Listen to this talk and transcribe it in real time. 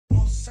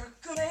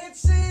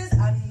consequences.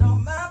 I know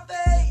my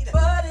fate,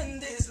 but in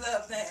this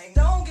love thing,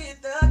 don't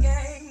get the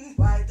game.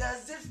 Why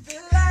does it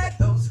feel like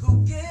those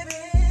who give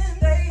in,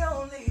 they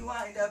only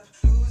wind up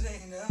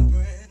losing a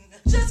friend?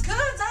 Just cause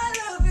I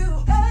love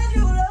you and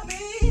you love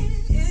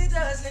me, it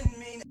doesn't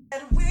mean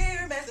that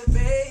we're meant to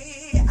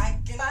be. I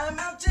can climb a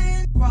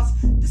mountain, cross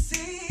the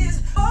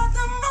seas, but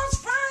the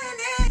most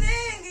frightening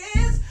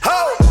thing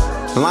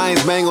is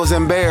Lions, Bengals,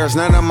 and Bears,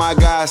 none of my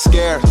guys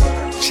scared.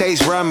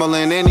 Chase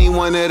rumbling, any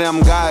one of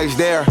them guys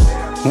there.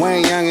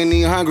 Wayne Young and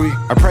he hungry,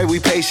 I pray we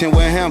patient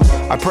with him.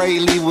 I pray he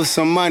leave with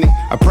some money,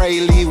 I pray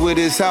he leave with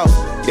his health.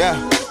 Yeah,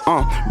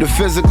 the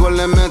physical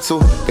and mental.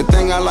 The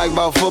thing I like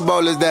about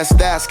football is that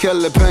stats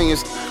kill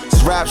opinions.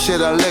 This rap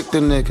shit, I lick the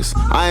niggas,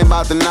 I ain't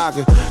about to knock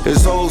it.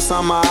 This whole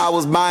summer I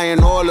was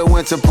buying all the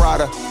winter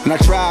Prada, and I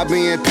tried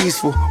being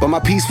peaceful, but my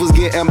peace was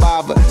getting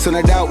bothered. So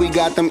no doubt we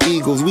got them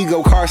Eagles, we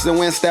go Carson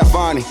Wentz,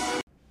 Stefani.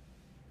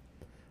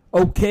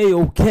 Okay.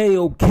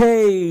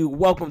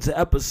 Welcome to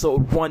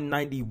episode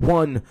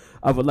 191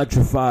 of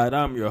Electrified.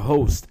 I'm your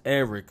host,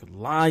 Eric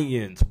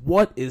Lyons.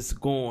 What is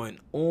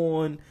going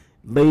on,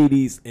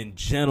 ladies and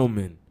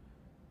gentlemen?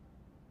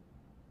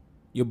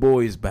 Your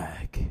boy's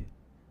back.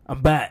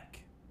 I'm back.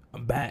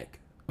 I'm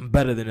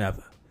better than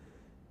ever.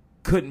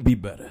 Couldn't be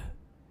better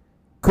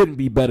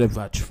if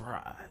I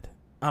tried.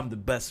 I'm the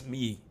best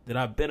me that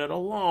I've been in a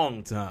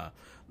long time.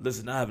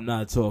 Listen, I have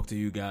not talked to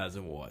you guys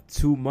in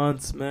 2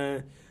 months,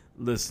 man.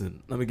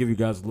 Listen, let me give you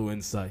guys a little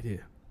insight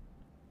here.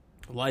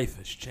 Life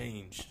has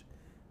changed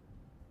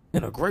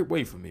in a great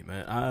way for me,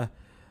 man.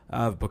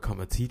 I've become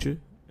a teacher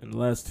in the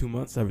last 2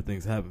 months.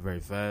 Everything's happened very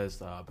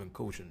fast. I've been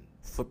coaching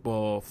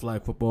football,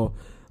 flag football.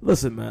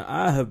 Listen, man,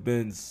 I have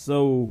been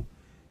so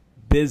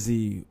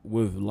busy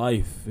with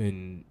life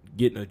and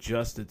getting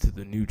adjusted to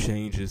the new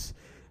changes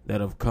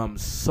that have come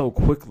so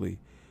quickly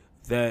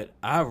that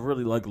I've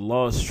really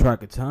lost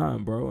track of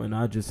time, bro. And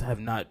I just have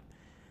not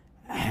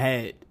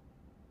had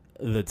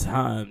the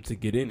time to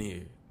get in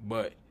here.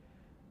 But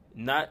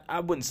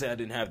I wouldn't say I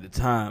didn't have the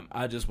time.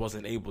 I just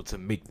wasn't able to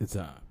make the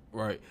time,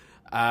 right?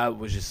 I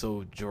was just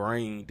so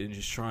drained and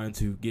just trying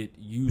to get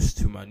used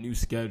to my new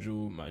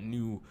schedule, my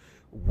new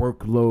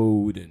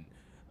workload, and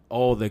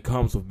all that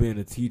comes with being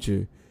a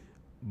teacher.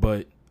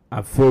 But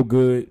I feel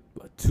good.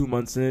 2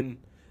 months in,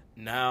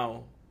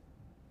 now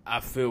I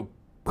feel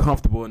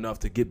comfortable enough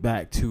to get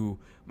back to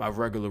my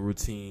regular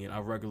routine,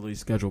 our regularly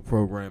scheduled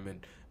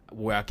programming,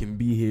 where I can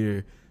be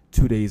here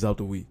 2 days out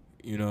the week,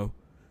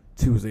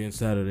 Tuesday and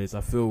Saturdays.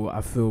 I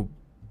feel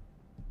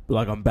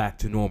like I'm back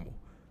to normal,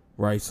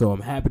 right? So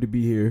I'm happy to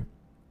be here.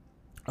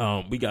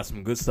 We got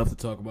some good stuff to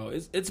talk about.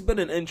 It's been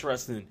an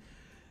interesting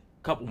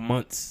couple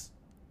months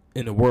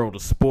in the world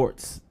of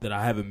sports that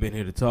I haven't been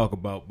here to talk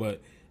about,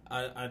 but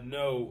I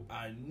know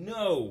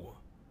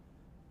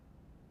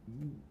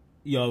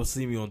y'all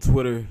see me on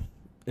Twitter,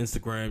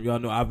 Instagram. Y'all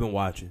know I've been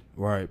watching,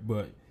 right?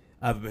 But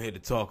I haven't been here to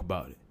talk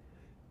about it.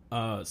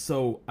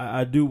 So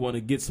I do want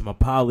to get some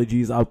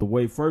apologies out the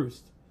way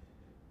first.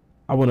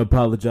 I want to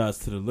apologize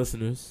to the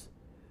listeners,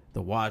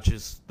 the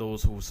watchers,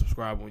 those who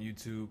subscribe on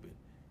YouTube.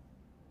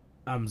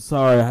 I'm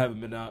sorry I haven't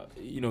been out,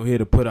 here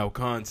to put out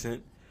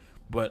content,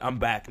 but I'm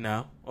back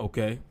now.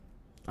 Okay,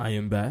 I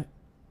am back.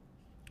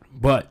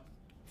 But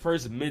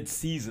first,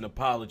 mid-season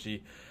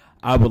apology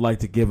I would like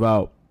to give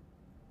out.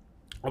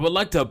 I would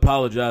like to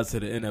apologize to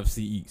the NFC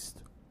East.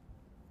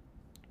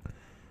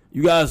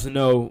 You guys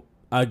know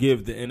I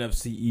give the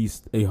NFC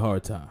East a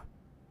hard time.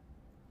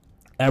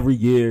 Every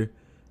year,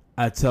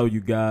 I tell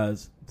you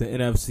guys the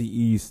NFC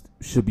East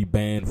should be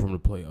banned from the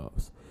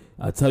playoffs.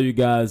 I tell you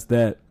guys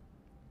that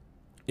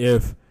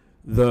if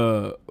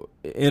the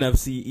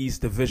NFC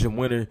East division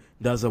winner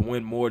doesn't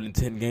win more than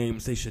 10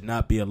 games, they should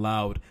not be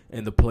allowed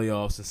in the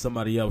playoffs, and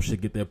somebody else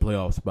should get their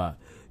playoff spot.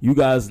 You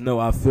guys know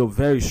I feel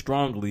very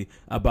strongly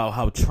about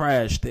how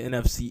trash the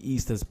NFC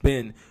East has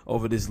been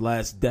over this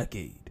last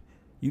decade.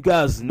 You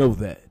guys know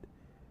that.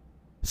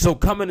 So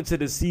coming into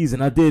the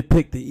season, I did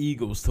pick the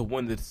Eagles to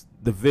win this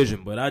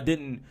division, but I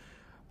didn't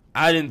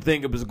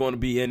think it was going to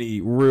be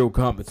any real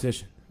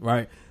competition,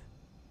 right?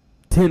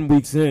 10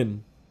 weeks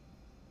in,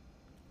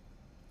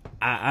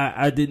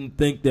 I didn't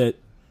think that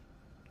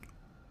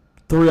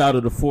 3 out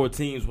of the 4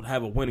 teams would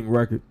have a winning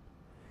record.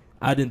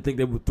 I didn't think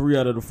that 3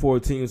 out of the 4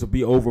 teams would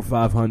be over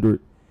 500.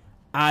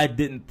 I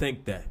didn't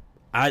think that.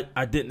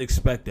 I didn't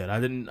expect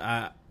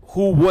that.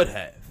 Who would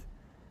have?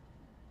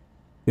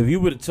 If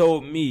you would have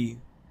told me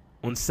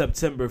on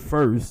September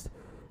 1st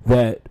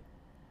that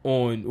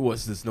on,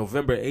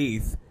 November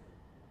 8th,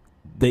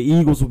 the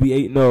Eagles will be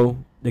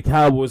 8-0, the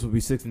Cowboys will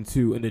be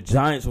 6-2, and the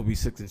Giants will be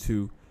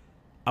 6-2,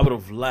 I would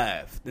have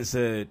laughed and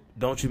said,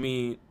 "Don't you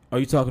mean? Are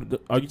you talking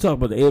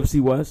about the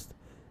AFC West?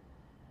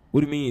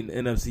 What do you mean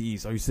NFC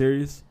East? Are you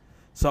serious?"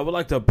 So I would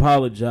like to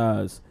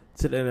apologize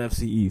to the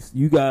NFC East.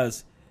 You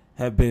guys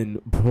have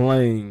been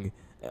playing.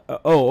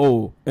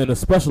 And a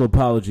special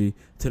apology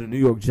to the New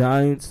York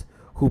Giants,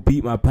 who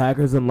beat my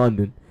Packers in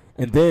London,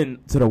 and then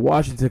to the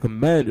Washington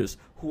Commanders,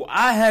 who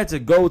I had to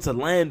go to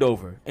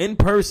Landover in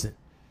person.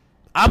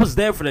 I was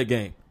there for that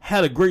game.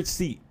 Had a great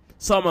seat.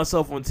 Saw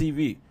myself on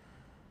TV.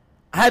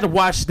 I had to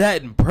watch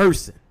that in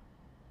person.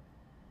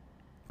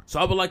 So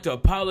I would like to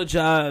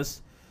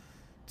apologize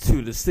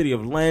to the city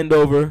of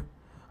Landover.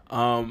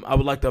 I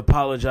would like to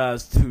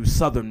apologize to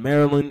Southern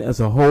Maryland as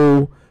a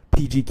whole,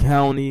 PG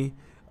County.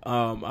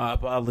 I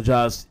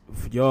apologize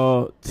for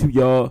y'all.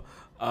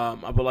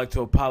 I would like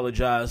to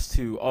apologize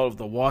to all of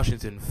the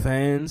Washington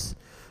fans,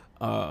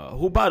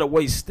 who, by the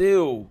way,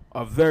 still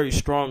are very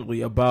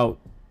strongly about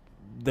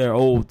their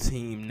old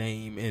team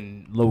name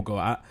and logo.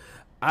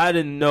 I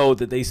didn't know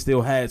that they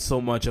still had so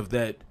much of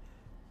that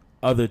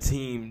other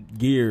team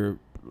gear.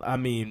 I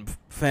mean,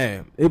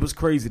 fam, it was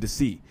crazy to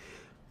see.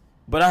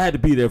 But I had to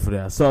be there for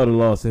that. I saw the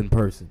loss in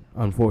person,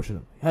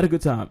 unfortunately. Had a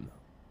good time, though.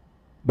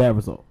 Bad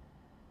result.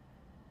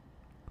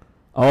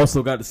 I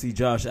also got to see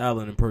Josh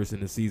Allen in person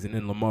this season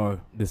and Lamar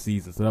this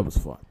season, so that was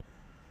fun.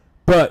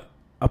 But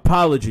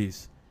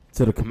apologies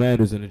to the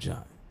Commanders and the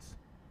Giants.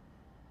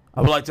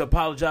 I would like to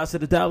apologize to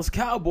the Dallas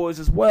Cowboys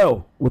as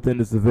well within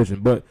this division.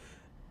 But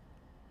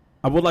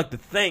I would like to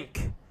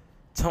thank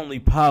Tony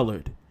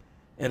Pollard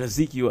and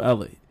Ezekiel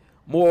Elliott.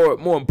 More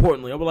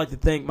importantly, I would like to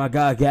thank my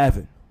guy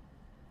Gavin,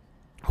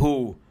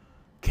 who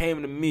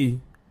came to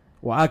me,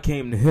 well, I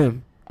came to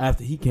him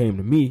after he came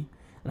to me,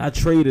 and I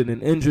traded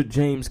an injured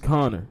James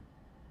Conner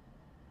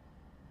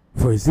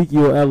for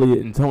Ezekiel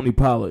Elliott and Tony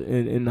Pollard,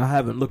 and I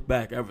haven't looked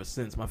back ever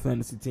since. My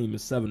fantasy team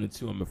is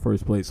 7-2. I'm in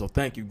first place, so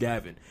thank you,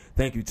 Gavin.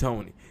 Thank you,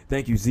 Tony.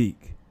 Thank you,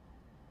 Zeke.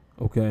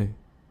 Okay?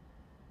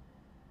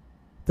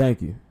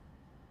 Thank you.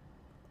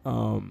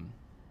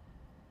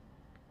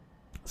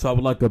 So I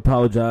would like to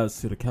apologize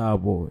to the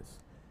Cowboys.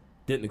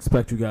 Didn't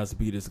expect you guys to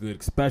be this good,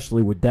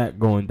 especially with Dak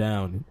going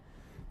down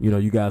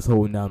and, you guys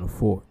holding down the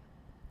fort.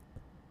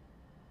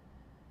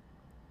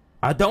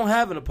 I don't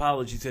have an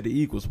apology to the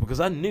Eagles because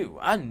I knew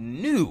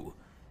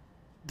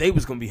they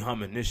was going to be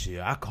humming this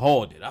year. I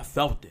called it. I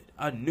felt it.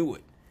 I knew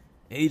it.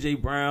 A.J.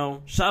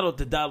 Brown. Shout out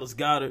to Dallas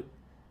Goedert,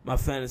 my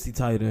fantasy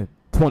tight end.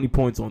 20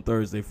 points on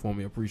Thursday for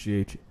me.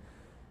 Appreciate you.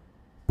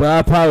 But I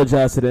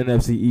apologize to the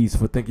NFC East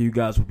for thinking you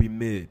guys would be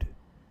mid,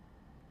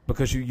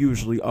 because you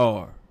usually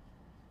are.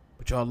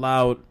 But y'all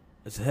loud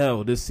as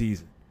hell this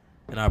season,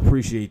 and I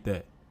appreciate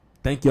that.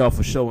 Thank y'all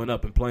for showing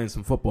up and playing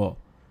some football,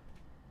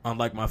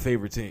 unlike my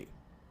favorite team.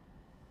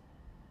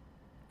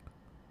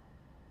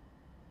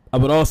 I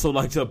would also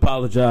like to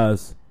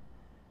apologize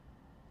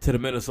to the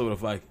Minnesota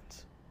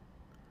Vikings.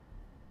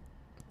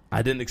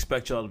 I didn't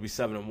expect y'all to be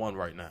 7-1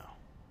 right now.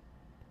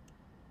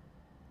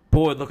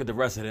 Boy, look at the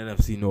rest of the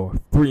NFC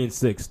North.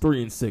 3-6,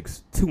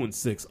 3-6,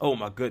 2-6. Oh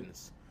my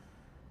goodness.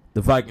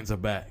 The Vikings are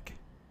back.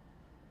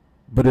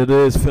 But it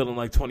is feeling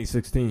like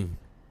 2016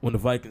 when the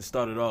Vikings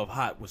started off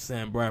hot with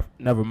Sam Bradford.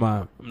 Never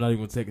mind. I'm not even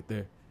going to take it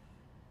there.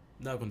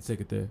 Not going to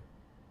take it there.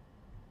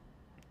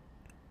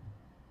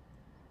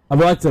 I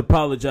would like to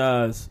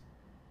apologize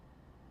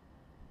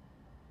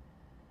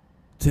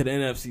to the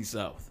NFC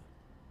South.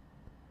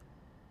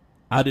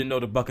 I didn't know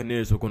the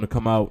Buccaneers were going to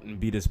come out and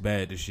be this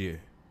bad this year.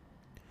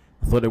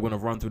 I thought they were going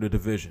to run through the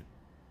division.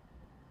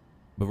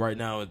 But right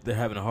now, they're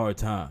having a hard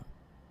time.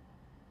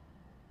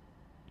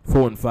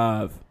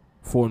 4-5,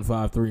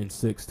 4-5, 3-6,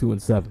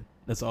 2-7.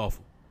 That's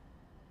awful.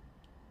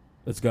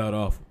 That's god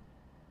awful.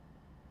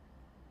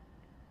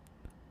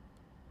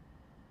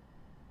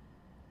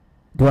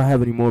 Do I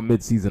have any more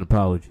midseason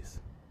apologies?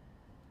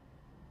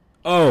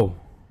 Oh,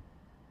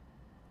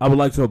 I would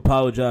like to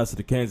apologize to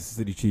the Kansas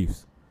City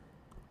Chiefs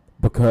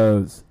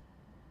because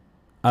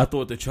I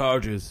thought the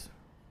Chargers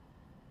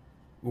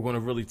were going to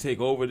really take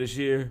over this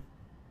year,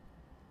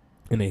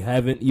 and they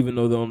haven't, even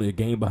though they're only a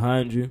game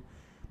behind you.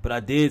 But I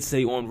did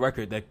say on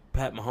record that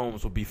Pat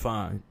Mahomes will be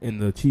fine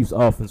and the Chiefs'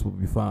 offense will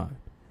be fine.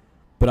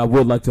 But I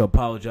would like to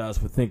apologize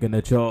for thinking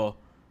that y'all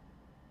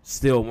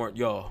still weren't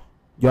y'all.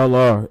 Y'all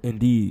are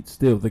indeed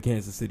still the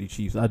Kansas City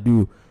Chiefs. I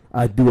do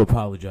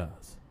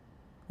apologize.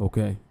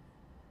 Okay?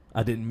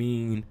 I didn't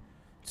mean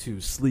to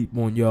sleep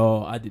on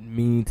y'all. I didn't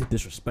mean to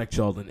disrespect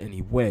y'all in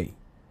any way.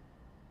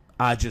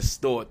 I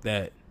just thought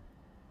that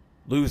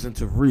losing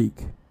to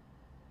Reek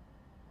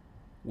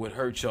would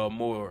hurt y'all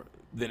more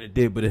than it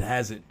did, but it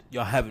hasn't.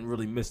 Y'all haven't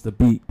really missed a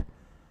beat.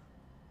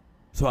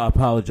 So I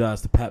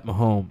apologize to Pat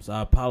Mahomes.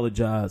 I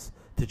apologize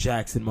to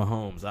Jackson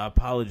Mahomes. I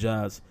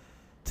apologize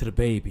to the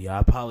baby. I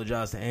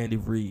apologize to Andy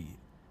Reid.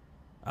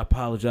 I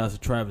apologize to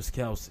Travis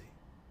Kelce.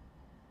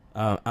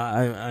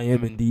 I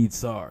am indeed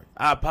sorry.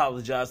 I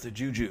apologize to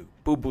Juju.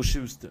 Boo-boo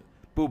Schuster.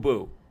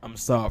 Boo-boo. I'm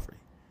sorry.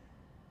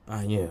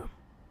 I am.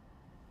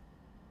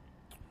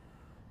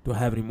 Do I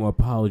have any more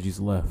apologies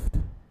left?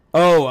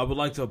 Oh, I would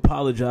like to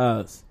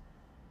apologize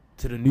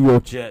to the New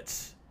York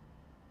Jets,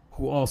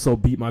 who also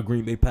beat my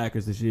Green Bay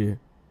Packers this year.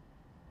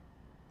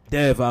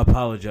 Dev, I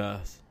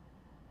apologize.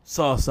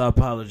 Sauce, I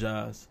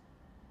apologize.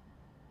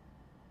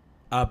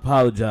 I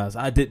apologize.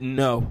 I didn't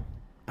know.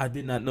 I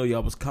did not know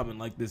y'all was coming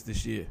like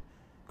this year.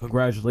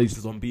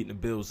 Congratulations on beating the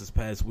Bills this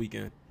past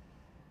weekend.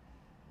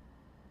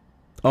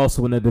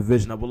 Also in that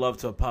division, I would love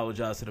to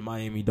apologize to the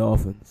Miami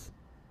Dolphins.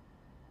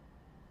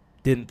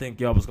 Didn't think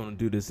y'all was going to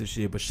do this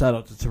year, but shout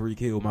out to Tyreek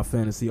Hill, my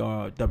fantasy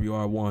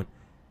WR1.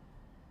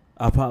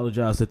 I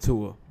apologize to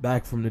Tua,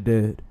 back from the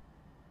dead.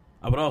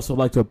 I would also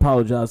like to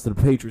apologize to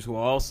the Patriots, who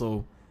are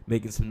also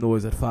making some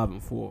noise at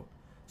 5-4.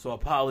 So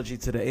apology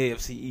to the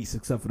AFC East,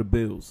 except for the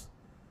Bills,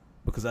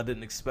 because I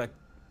didn't expect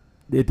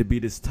it to be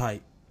this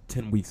tight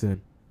 10 weeks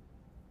in.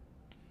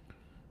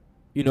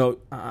 You know,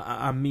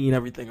 I mean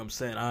everything I'm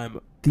saying.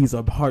 These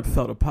are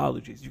heartfelt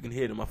apologies. You can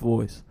hear it in my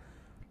voice.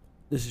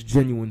 This is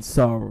genuine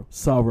sorrow,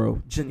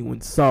 genuine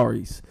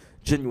sorries,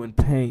 genuine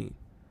pain.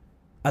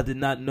 I did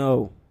not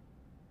know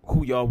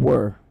who y'all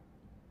were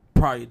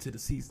prior to the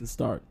season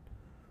start.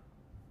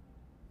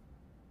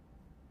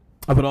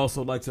 I would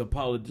also like to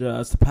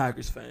apologize to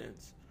Packers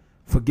fans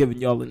for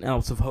giving y'all an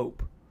ounce of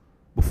hope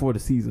before the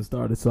season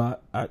started. So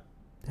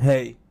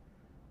hey,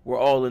 we're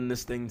all in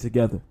this thing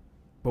together.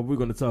 But we're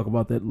going to talk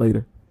about that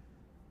later.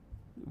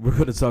 We're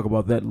not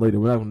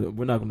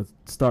going to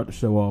start the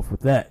show off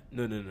with that.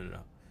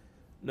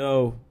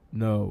 No.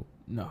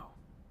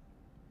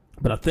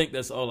 But I think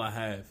that's all I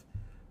have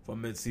for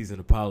mid-season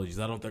apologies.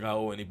 I don't think I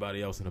owe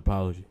anybody else an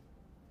apology.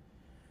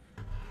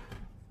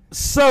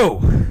 So,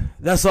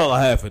 that's all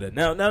I have for that.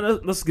 Now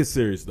let's get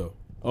serious, though.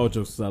 All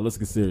jokes aside, let's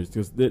get serious.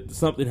 Because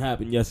something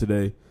happened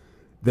yesterday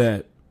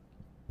that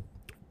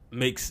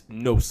makes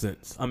no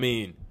sense. I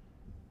mean,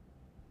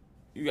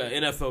 you got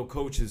NFL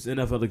coaches,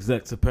 NFL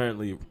execs,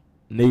 apparently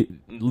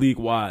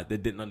league-wide,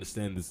 that didn't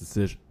understand this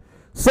decision.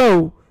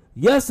 So,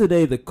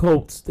 yesterday, the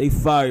Colts, they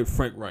fired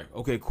Frank Reich.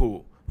 Okay,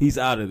 cool. He's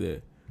out of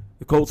there.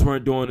 The Colts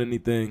weren't doing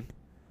anything.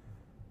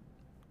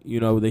 You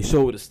know, they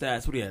showed the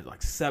stats. What he had,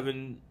 like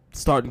 7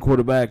 starting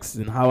quarterbacks,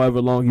 and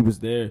however long he was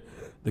there.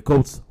 The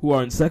Colts, who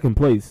are in second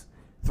place,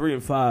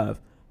 3-5,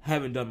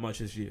 haven't done much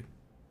this year.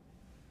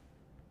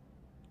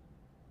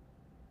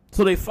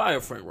 So they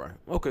fired Frank Reich.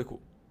 Okay,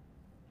 cool.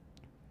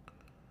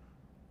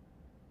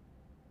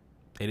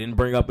 They didn't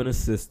bring up an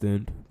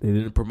assistant. They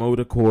didn't promote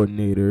a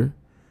coordinator.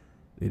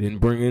 They didn't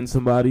bring in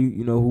somebody,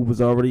 you know, who was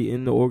already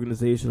in the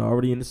organization,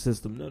 already in the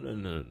system.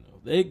 No.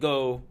 They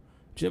go,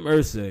 Jim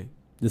Irsay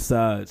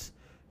decides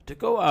to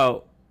go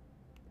out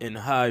and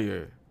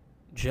hire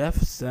Jeff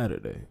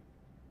Saturday.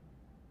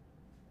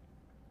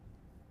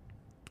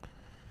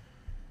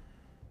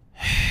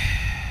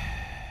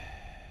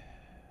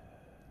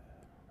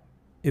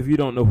 If you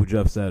don't know who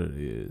Jeff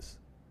Saturday is,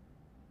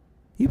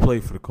 he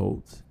played for the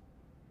Colts.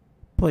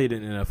 Played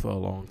in the NFL a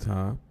long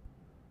time.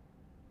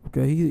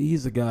 Okay,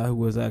 he's a guy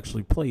who has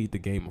actually played the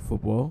game of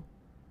football.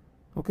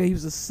 Okay, he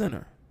was a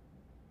center.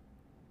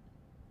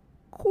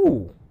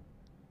 Cool.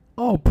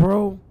 All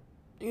pro.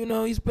 You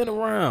know, he's been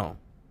around.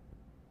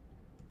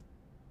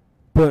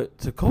 But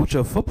to coach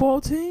a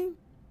football team?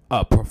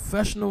 A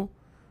professional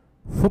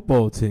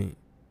football team.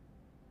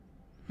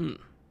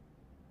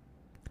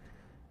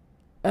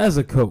 As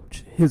a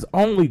coach, his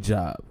only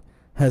job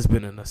has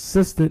been an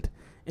assistant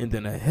and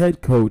then a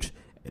head coach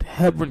at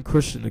Hebron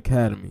Christian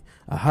Academy,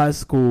 a high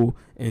school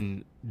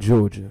in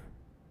Georgia.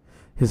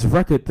 His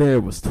record there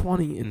was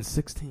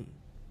 20-16.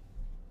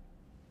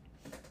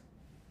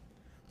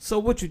 So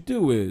what you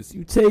do is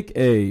you take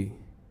a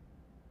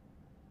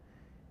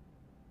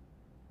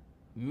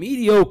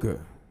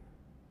mediocre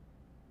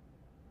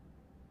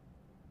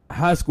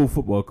high school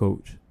football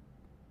coach.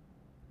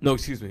 No,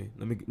 excuse me.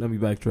 Let me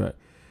backtrack.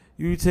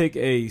 You take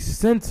a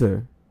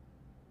center,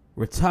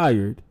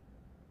 retired,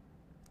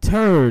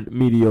 turned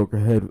mediocre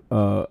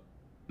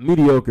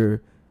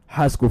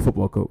high school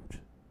football coach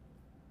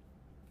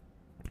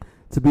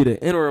to be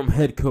the interim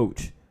head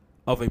coach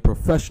of a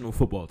professional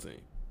football team.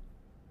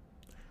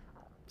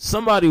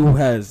 Somebody who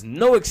has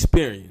no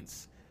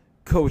experience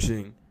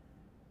coaching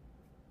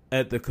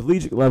at the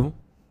collegiate level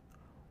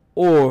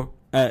or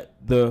at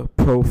the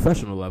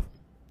professional level.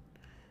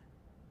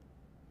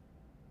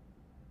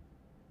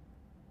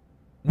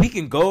 We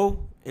can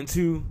go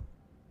into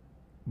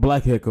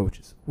black head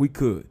coaches. We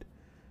could.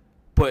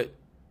 But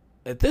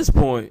at this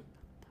point,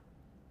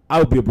 I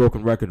would be a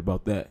broken record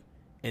about that.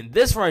 And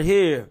this right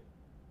here,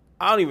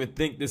 I don't even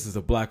think this is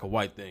a black or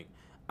white thing.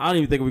 I don't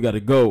even think we got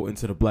to go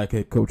into the black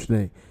head coach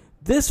thing.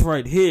 This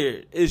right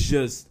here is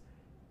just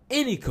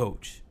any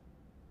coach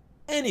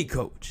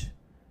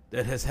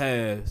that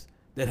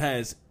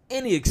has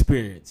any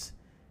experience,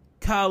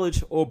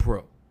 college or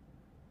pro.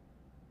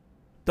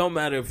 Don't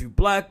matter if you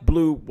black,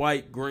 blue,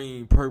 white,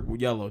 green, purple,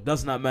 yellow.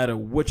 Does not matter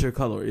what your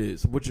color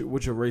is, what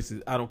your race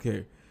is. I don't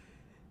care.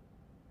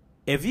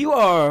 If you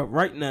are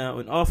right now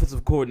an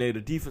offensive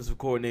coordinator, defensive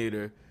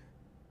coordinator,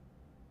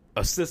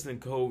 assistant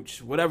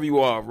coach, whatever you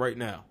are right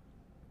now,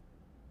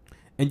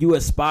 and you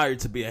aspire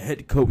to be a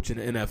head coach in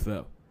the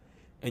NFL,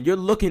 and you're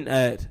looking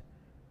at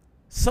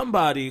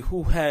somebody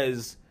who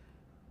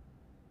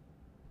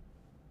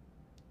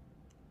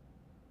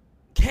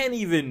can't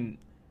even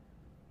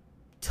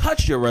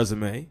touch your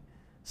resume,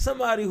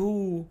 somebody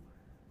who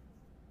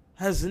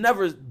has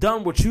never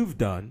done what you've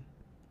done,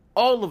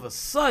 all of a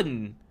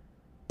sudden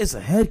is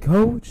a head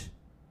coach.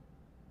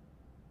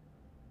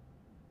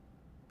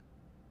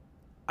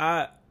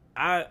 I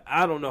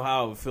don't know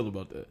how I would feel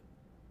about that.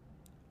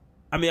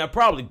 I mean, I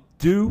probably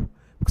do,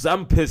 because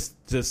I'm pissed.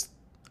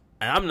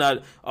 I'm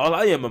a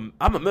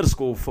middle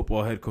school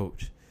football head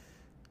coach,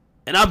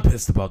 and I'm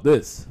pissed about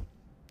this.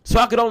 So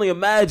I could only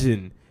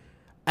imagine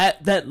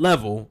at that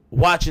level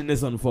watching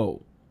this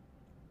unfold,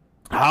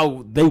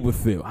 how they would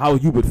feel, how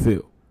you would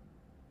feel.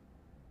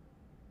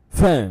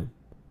 Fam,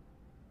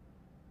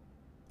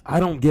 I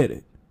don't get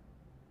it.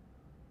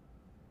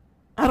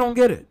 I don't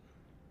get it.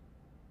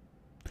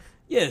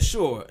 Yeah,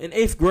 sure. In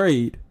 8th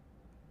grade,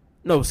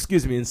 in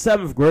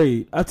 7th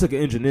grade, I took an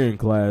engineering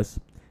class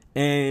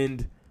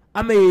and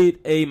I made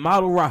a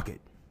model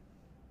rocket.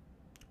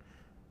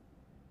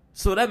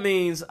 So that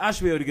means I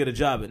should be able to get a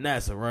job at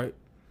NASA, right?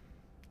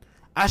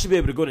 I should be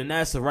able to go to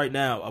NASA right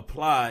now,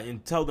 apply,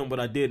 and tell them what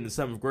I did in the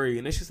 7th grade.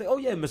 And they should say, oh,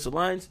 yeah, Mr.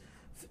 Lyons,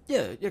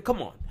 yeah,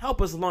 come on.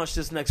 Help us launch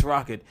this next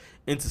rocket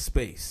into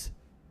space.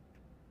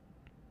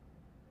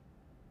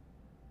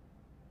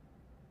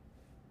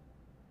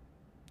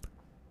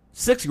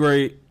 Sixth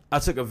grade, I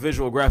took a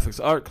visual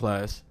graphics art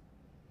class.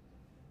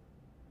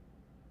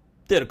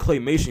 Did a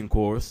claymation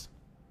course.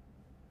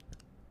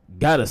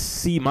 Got a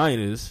C-.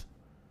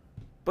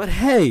 But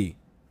hey,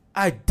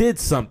 I did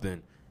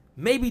something.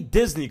 Maybe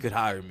Disney could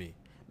hire me.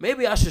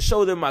 Maybe I should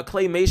show them my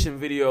claymation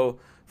video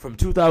from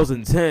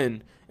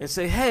 2010 and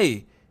say,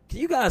 hey, can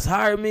you guys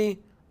hire me?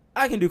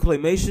 I can do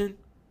claymation.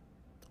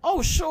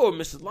 Oh, sure,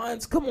 Mr.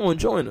 Lyons. Come on,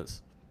 join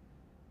us.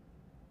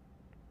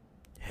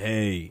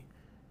 Hey,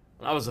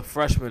 when I was a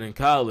freshman in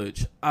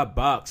college, I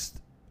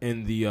boxed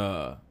in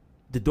the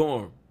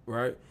dorm,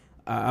 right?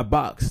 I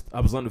boxed. I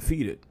was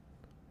undefeated.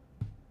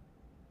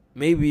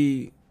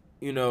 Maybe,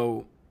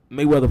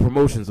 Mayweather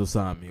Promotions will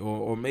sign me,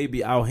 or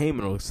maybe Al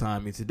Heyman will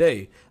sign me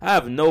today. I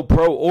have no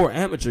pro or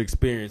amateur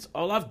experience.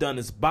 All I've done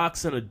is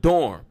box in a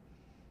dorm.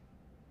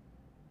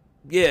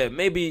 Yeah,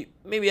 maybe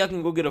I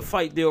can go get a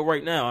fight deal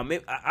right now.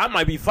 I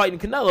might be fighting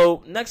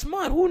Canelo next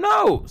month. Who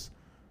knows?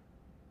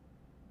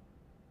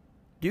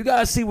 Do you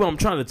guys see where I'm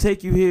trying to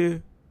take you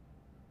here?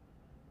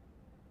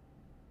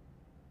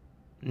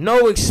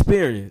 No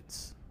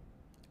experience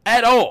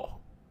at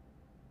all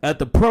at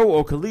the pro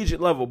or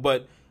collegiate level,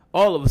 but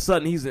all of a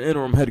sudden he's an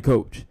interim head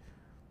coach.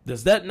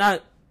 Does that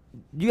not,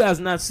 you guys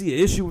not see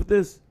an issue with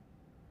this?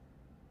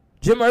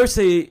 Jim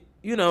Irsay,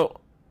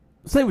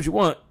 say what you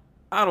want.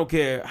 I don't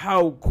care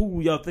how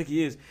cool y'all think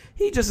he is.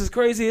 He just as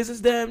crazy as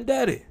his damn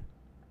daddy.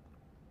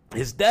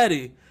 His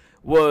daddy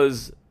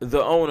was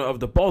the owner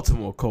of the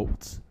Baltimore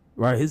Colts,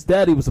 right? His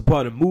daddy was a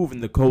part of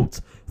moving the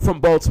Colts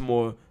from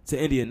Baltimore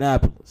to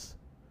Indianapolis.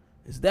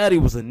 His daddy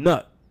was a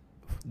nut.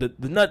 The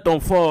nut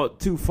don't fall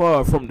too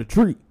far from the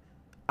tree,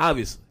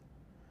 obviously.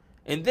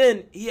 And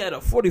then he had a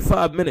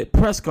 45-minute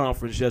press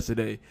conference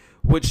yesterday,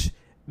 which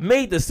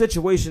made the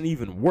situation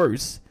even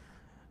worse.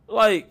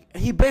 Like,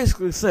 he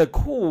basically said,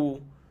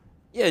 cool,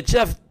 yeah,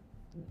 Jeff,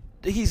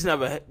 he's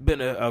never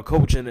been a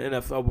coach in the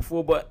NFL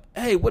before, but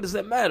hey, what does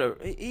that matter?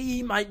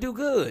 He might do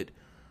good.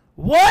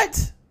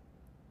 What?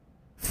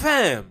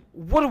 Fam,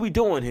 what are we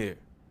doing here?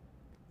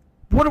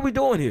 What are we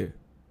doing here?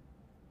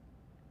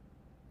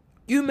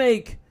 You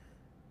make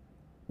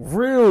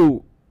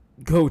real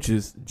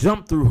coaches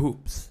jump through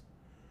hoops.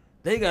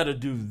 They got to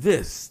do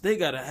this. They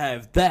got to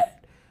have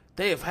that.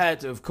 They have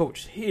had to have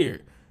coached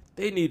here.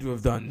 They need to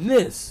have done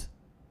this.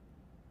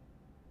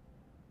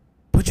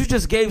 But you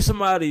just gave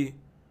somebody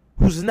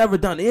who's never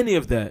done any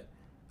of that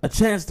a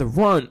chance to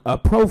run a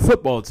pro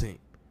football team.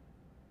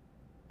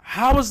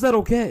 How is that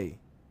okay?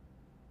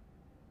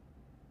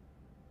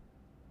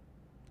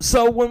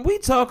 So when we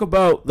talk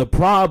about the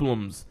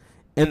problems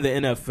in the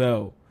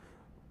NFL,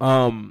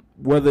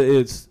 whether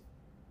it's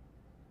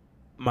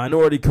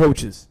minority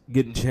coaches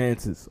getting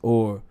chances,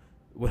 or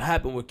what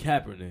happened with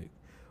Kaepernick,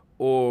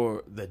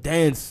 or the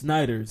Dan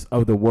Snyders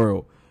of the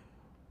world,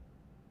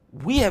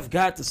 we have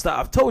got to stop.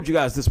 I've told you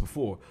guys this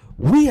before.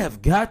 We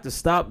have got to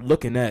stop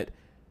looking at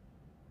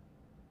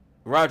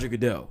Roger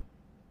Goodell.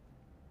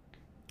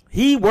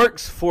 He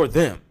works for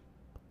them.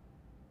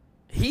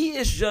 He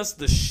is just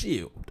the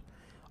shield.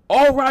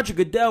 All Roger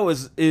Goodell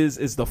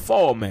is the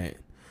fall man.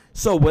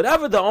 So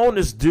whatever the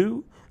owners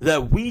do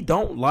that we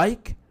don't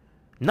like,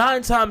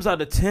 9 times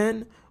out of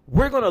 10,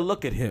 we're going to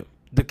look at him.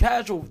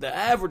 The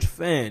average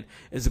fan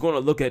is going to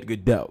look at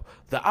Goodell.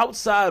 The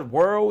outside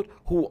world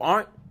who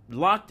aren't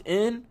locked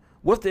in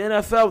with the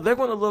NFL, they're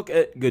going to look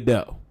at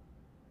Goodell.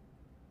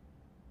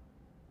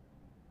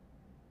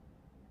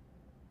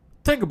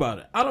 Think about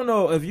it. I don't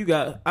know if you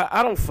guys,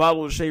 I don't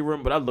follow the Shade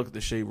Room, but I look at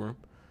the Shade Room.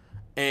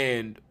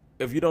 And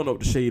if you don't know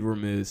what the Shade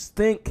Room is,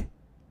 think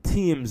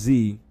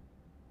TMZ,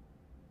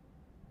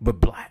 but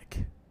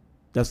black.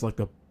 That's like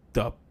the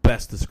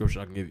best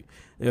description I can give you.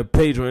 Their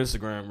page on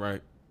Instagram,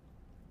 right?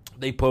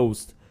 They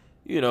post,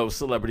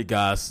 celebrity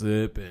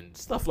gossip and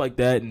stuff like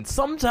that. And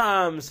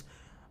sometimes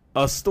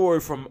a story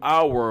from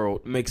our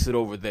world makes it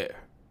over there.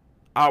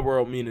 Our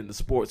world meaning the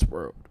sports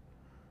world.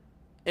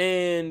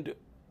 And,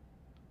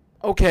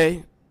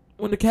 okay,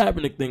 when the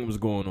Kaepernick thing was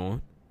going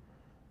on,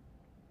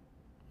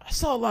 I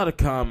saw a lot of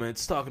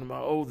comments talking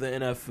about, the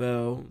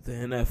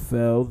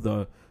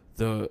NFL,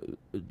 the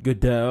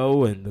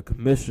Goodell and the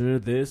commissioner,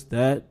 this,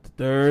 that, the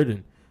third,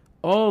 and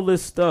all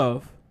this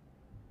stuff.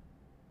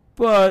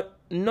 But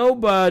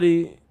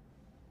nobody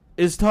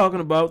is talking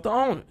about the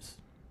owners.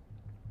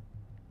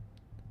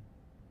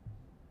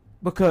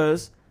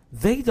 because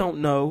they don't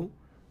know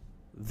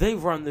they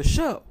run the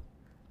show.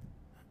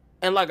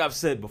 And like I've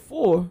said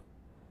before,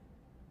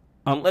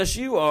 unless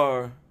you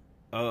are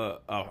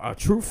a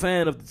true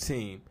fan of the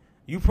team,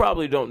 you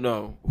probably don't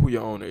know who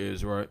your owner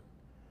is, right?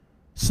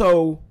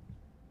 So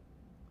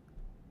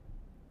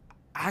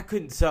I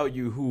couldn't tell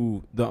you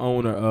who the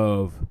owner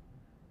of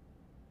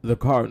the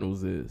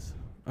Cardinals is.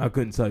 I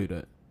couldn't tell you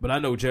that. But I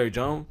know Jerry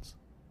Jones.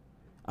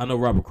 I know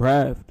Robert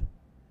Kraft.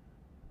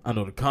 I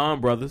know the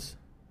Kahn brothers.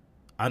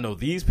 I know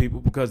these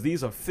people because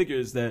these are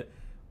figures that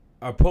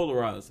are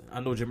polarizing. I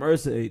know Jim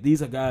Irsay.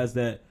 These are guys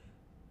that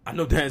I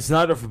know Dan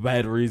Snyder for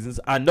bad reasons.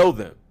 I know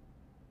them.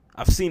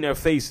 I've seen their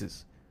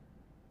faces.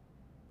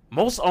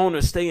 Most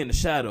owners stay in the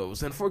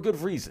shadows, and for a good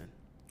reason.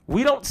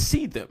 We don't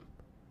see them.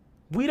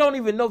 We don't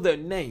even know their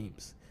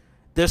names.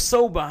 They're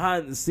so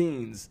behind the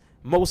scenes,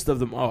 most of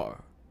them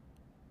are.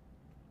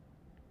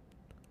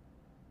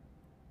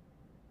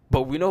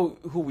 But we know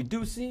who we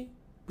do see.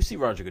 We see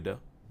Roger Goodell.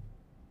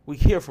 We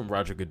hear from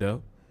Roger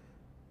Goodell.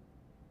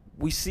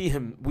 We see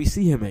him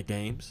at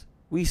games.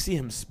 We see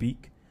him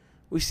speak.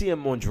 We see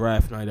him on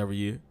draft night every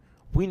year.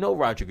 We know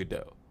Roger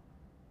Goodell.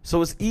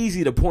 So it's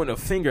easy to point a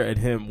finger at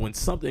him when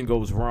something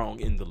goes wrong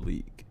in the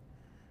league.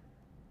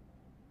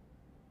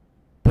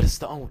 But it's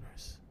the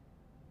owners.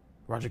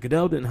 Roger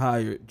Goodell didn't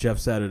hire Jeff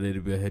Saturday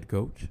to be a head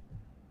coach.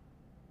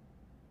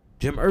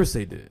 Jim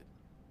Irsay did.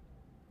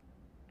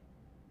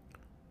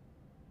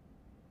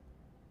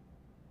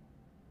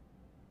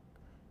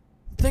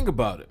 Think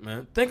about it,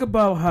 man. Think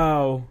about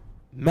how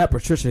Matt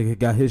Patricia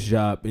got his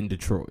job in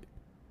Detroit.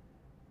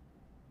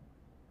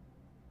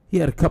 He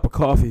had a cup of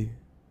coffee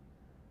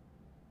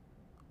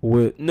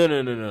with... No.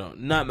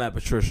 Not Matt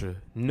Patricia.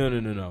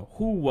 No.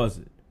 Who was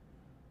it?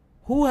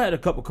 Who had a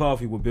cup of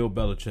coffee with Bill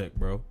Belichick,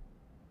 bro?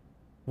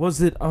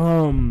 Was it,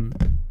 No,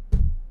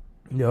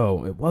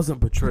 it wasn't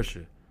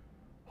Patricia.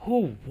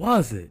 Who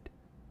was it?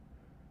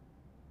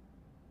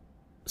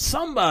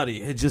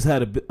 Somebody had just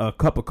had a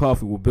cup of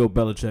coffee with Bill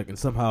Belichick and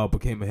somehow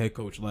became a head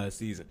coach last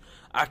season.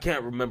 I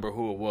can't remember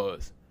who it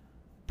was.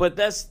 But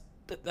that's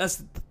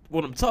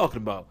what I'm talking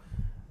about.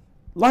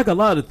 Like a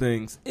lot of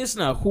things, it's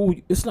not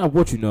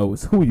what you know,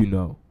 it's who you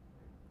know.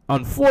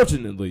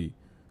 Unfortunately,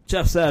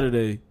 Jeff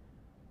Saturday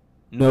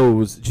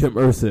knows Jim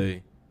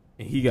Irsay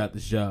and he got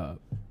this job.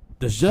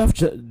 Does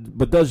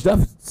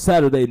Jeff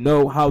Saturday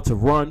know how to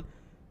run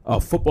a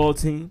football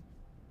team?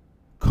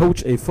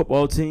 Coach a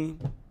football team?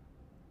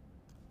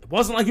 It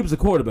wasn't like he was a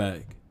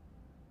quarterback.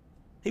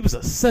 He was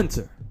a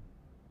center.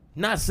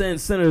 Not saying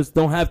centers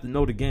don't have to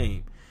know the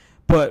game,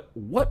 but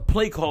what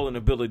play calling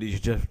abilities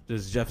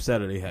does Jeff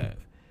Saturday have?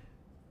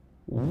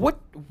 What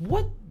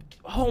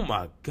oh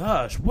my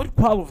gosh, what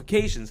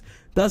qualifications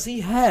does he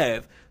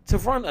have to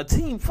run a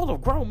team full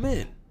of grown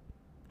men?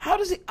 How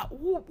does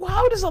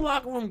a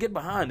locker room get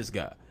behind this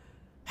guy?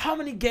 How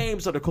many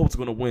games are the Colts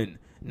going to win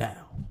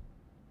now?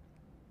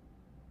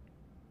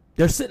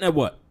 They're sitting at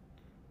what?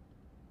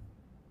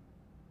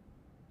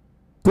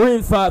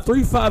 3-5,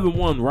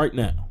 3-5-1 right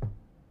now.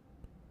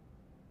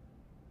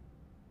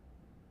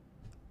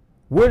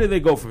 Where do they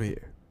go from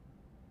here?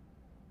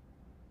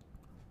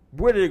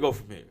 Where do they go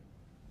from here?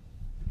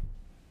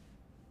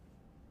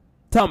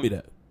 Tell me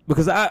that.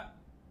 Because I...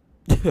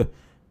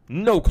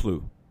 No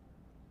clue.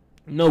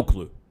 No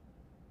clue.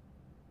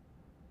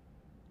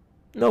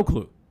 No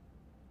clue.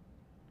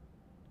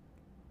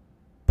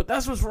 But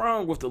that's what's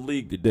wrong with the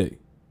league today.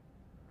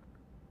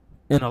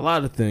 And a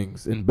lot of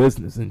things in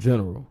business in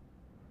general.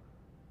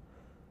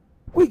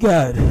 We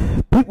got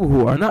people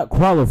who are not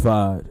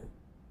qualified.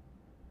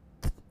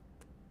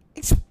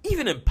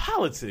 Even in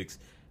politics,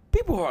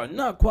 people who are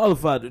not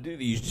qualified to do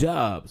these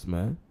jobs,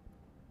 man.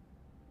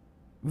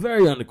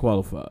 Very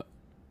underqualified.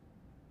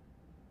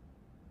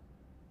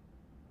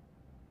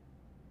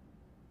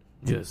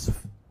 Just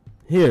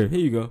here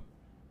you go.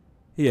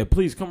 Yeah,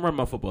 please come run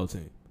my football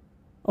team.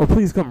 Oh,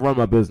 please come run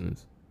my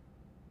business.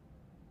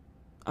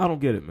 I don't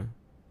get it, man.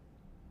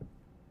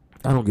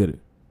 I don't get it.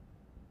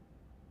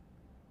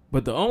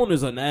 But the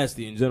owners are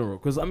nasty in general.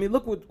 Because, I mean,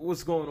 look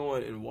what's going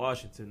on in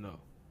Washington, though.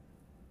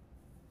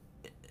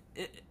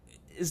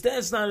 Is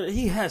Dan Snyder,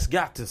 he has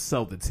got to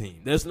sell the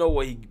team. There's no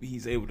way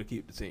he's able to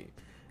keep the team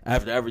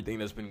after everything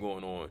that's been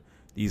going on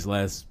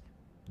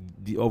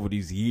over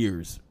these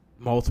years,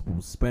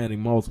 spanning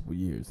multiple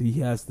years. He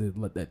has to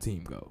let that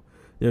team go.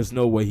 There's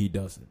no way he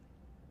doesn't.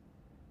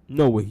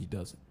 No way he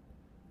doesn't.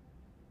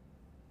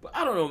 But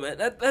I don't know, man.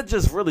 That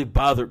just really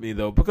bothered me,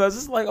 though, because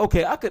it's like,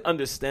 okay, I could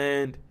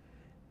understand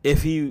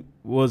if he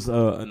was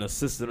an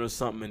assistant or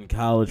something in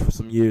college for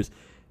some years.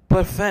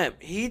 But, fam,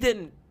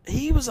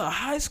 he was a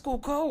high school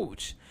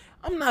coach.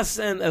 I'm not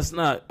saying that's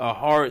not a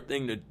hard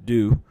thing to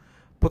do,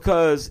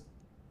 because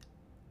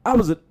I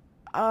was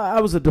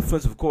a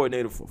defensive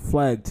coordinator for a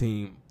flag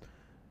team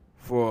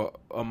for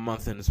a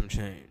month and some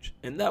change,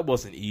 and that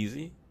wasn't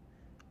easy.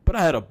 But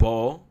I had a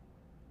ball.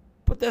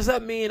 But does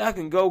that mean I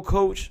can go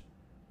coach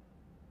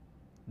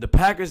the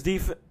Packers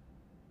defense?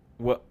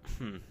 Well,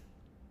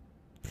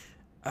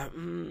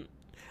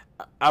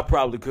 I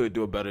probably could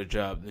do a better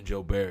job than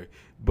Joe Barry,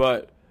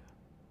 but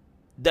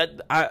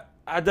That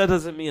that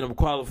doesn't mean I'm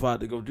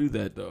qualified to go do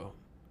that though.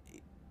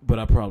 But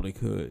I probably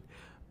could.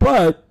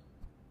 But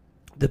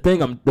the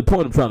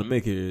point I'm trying to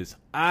make here is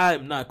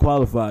I'm not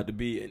qualified to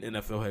be an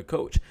NFL head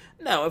coach.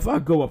 Now, if I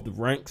go up the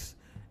ranks,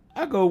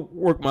 I go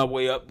work my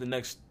way up the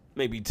next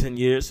maybe 10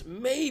 years.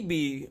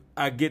 Maybe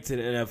I get to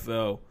the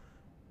NFL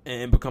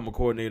and become a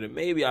coordinator.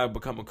 Maybe I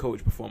become a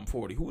coach before I'm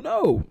 40. Who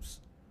knows?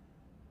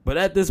 But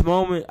at this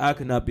moment, I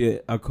could not be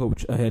a head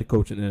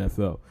coach in the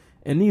NFL.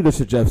 And neither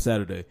should Jeff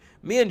Saturday.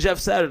 Me and Jeff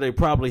Saturday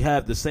probably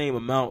have the same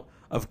amount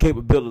of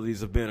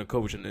capabilities of being a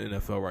coach in the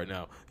NFL right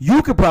now.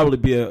 You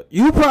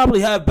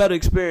probably have better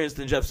experience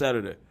than Jeff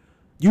Saturday.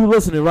 You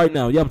listening right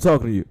now. Yeah, I'm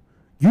talking to you.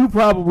 You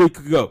probably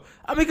could go.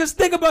 I mean, because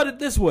think about it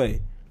this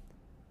way.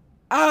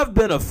 I've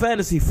been a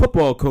fantasy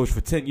football coach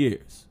for 10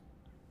 years.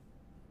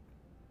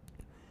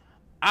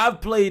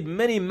 I've played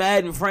many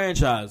Madden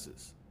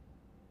franchises.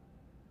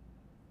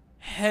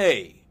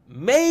 Hey,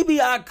 maybe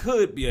I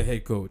could be a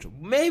head coach.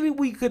 Maybe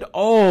we could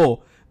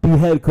all be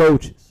head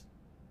coaches.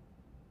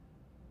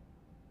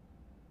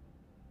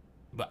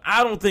 But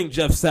I don't think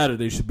Jeff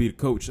Saturday should be the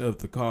coach of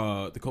the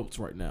Colts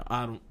right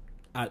now.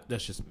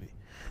 That's just me.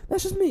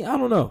 That's just me. I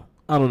don't know.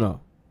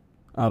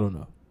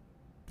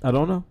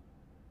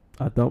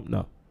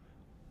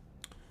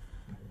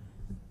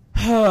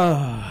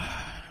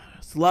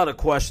 It's a lot of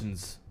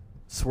questions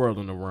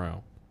swirling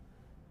around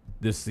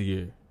this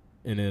year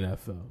in the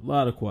NFL. A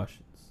lot of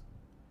questions.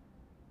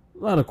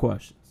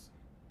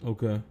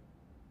 Okay. A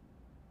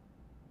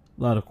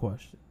lot of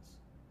questions.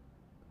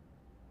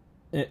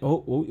 And,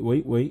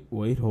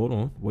 wait, hold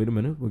on. Wait a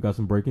minute. We got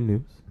some breaking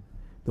news.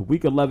 The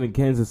Week 11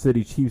 Kansas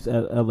City Chiefs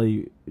at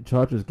LA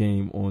Chargers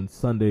game on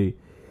Sunday,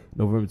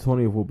 November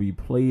 20th will be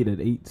played at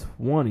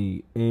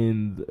 8:20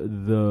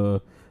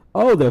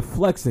 they're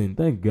flexing.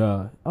 Thank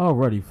God.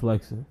 Already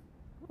flexing.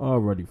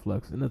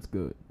 That's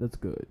good.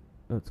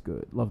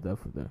 Love that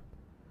for them.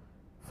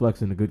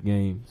 Flexing the good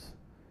games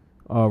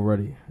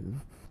already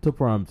to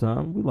prime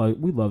time.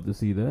 We love to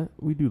see that.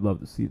 We do love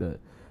to see that.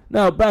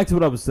 Now, back to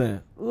what I was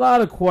saying. A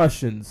lot of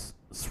questions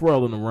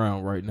swirling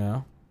around right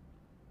now.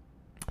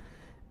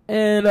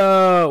 And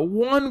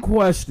one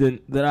question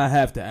that I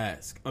have to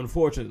ask,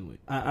 unfortunately,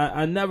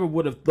 I never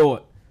would have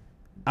thought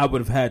I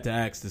would have had to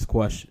ask this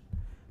question.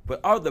 But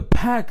are the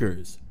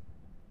Packers,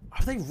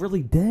 are they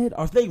really dead?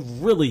 Are they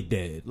really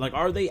dead? Like,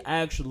 are they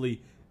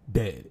actually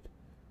dead?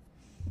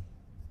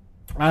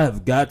 I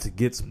have got to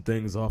get some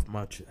things off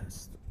my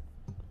chest.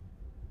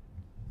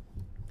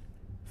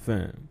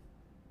 Fam.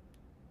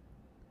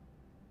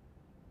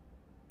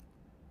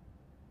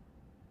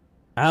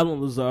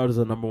 Allen Lazard is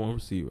our number one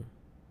receiver.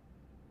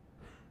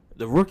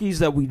 The rookies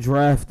that we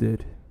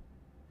drafted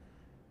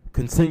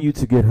continue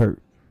to get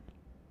hurt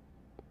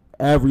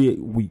every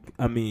week.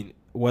 I mean,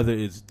 whether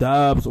it's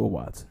Dobbs or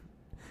Watson.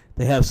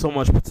 They have so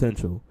much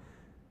potential,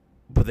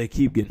 but they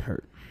keep getting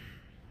hurt.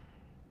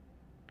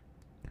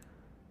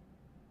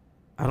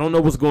 I don't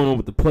know what's going on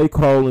with the play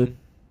calling,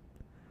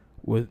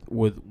 with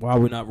why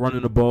we're not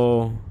running the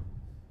ball.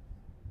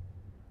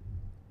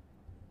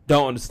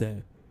 Don't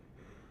understand.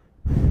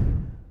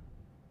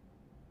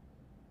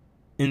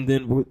 And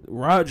then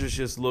Rodgers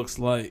just looks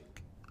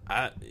like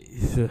I'm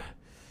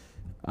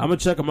gonna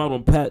check him out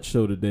on Pat's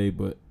show today,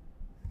 but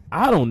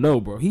I don't know,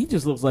 bro. He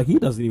just looks like he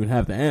doesn't even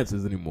have the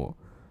answers anymore.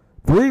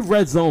 3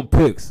 red zone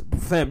picks,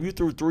 fam. You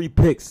threw 3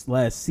 picks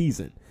last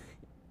season,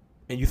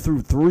 and you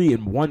threw 3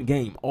 in one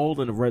game, all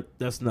in the red.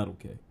 That's not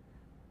okay.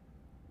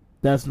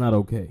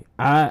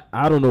 I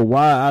don't know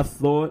why I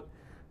thought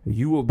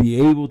you will be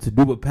able to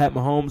do what Pat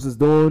Mahomes is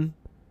doing,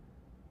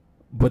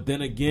 but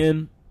then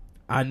again,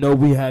 I know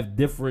we have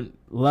different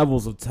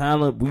levels of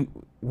talent.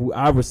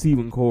 Our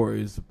receiving core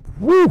is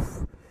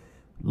woof.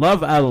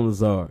 Love Allen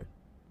Lazard.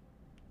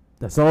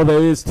 That's all there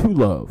is to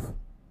love.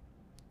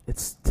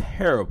 It's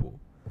terrible.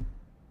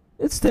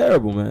 It's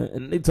terrible, man.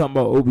 And they talking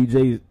about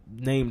OBJ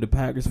named the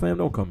Packers. Fam,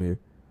 don't come here.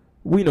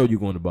 We know you're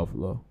going to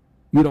Buffalo.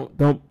 You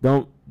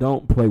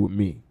don't play with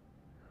me.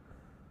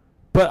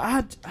 But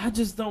I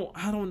just don't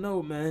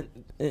know, man.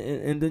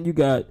 And then you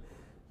got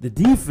the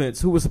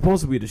defense, who was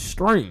supposed to be the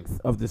strength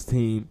of this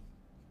team.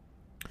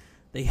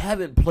 They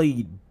haven't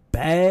played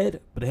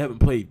bad, but they haven't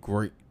played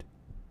great.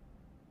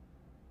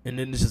 And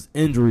then there's just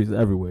injuries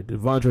everywhere.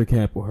 Devondre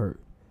Campbell hurt.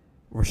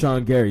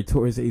 Rashawn Gary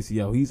tore his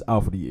ACL. He's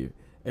out for the year.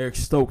 Eric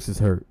Stokes is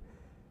hurt.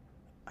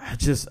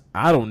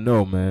 I don't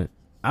know, man.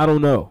 I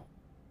don't know.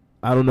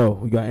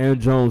 We got Aaron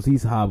Jones.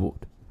 He's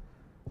hobbled.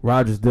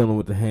 Rodgers dealing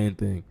with the hand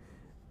thing.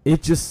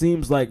 It just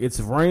seems like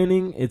it's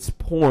raining, it's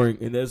pouring,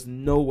 and there's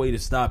no way to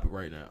stop it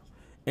right now.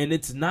 And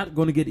it's not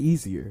going to get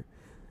easier.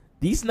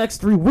 These next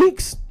 3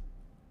 weeks,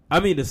 I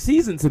mean, the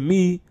season to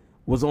me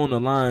was on the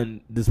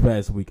line this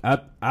past week.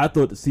 I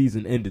thought the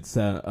season ended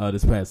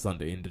this past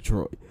Sunday in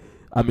Detroit.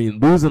 I mean,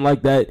 losing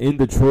like that in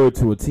Detroit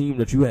to a team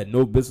that you had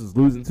no business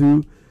losing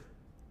to,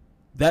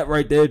 that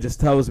right there just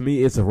tells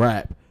me it's a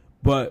wrap.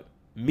 But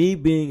me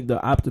being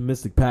the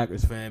optimistic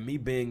Packers fan, me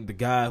being the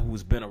guy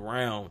who's been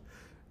around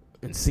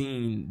and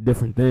seen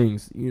different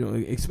things, you know,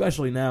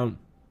 especially now.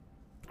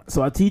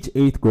 So I teach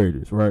 8th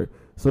graders, right?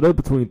 So they're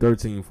between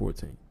 13 and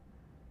 14.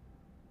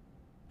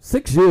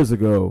 6 years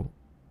ago,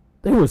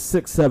 they were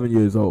 6, 7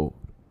 years old.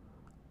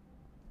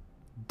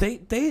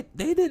 They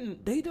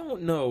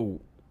don't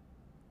know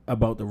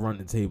about the run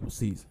the table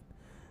season.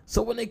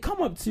 So when they come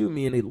up to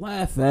me and they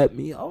laugh at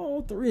me,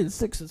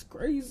 3-6 is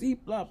crazy,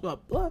 blah blah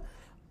blah.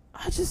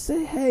 I just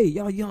say, hey,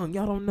 y'all young,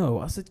 y'all don't know.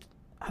 I said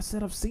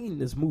I've seen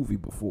this movie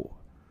before,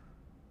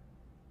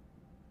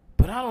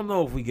 but I don't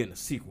know if we getting a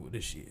sequel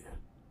this year.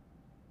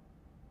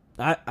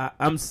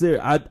 I'm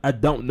serious. I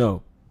don't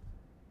know.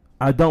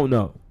 I don't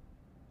know.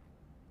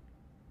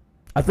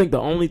 I think the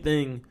only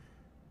thing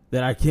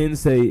that I can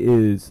say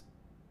is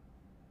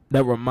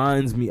that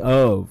reminds me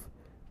of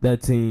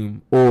that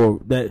team, or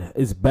that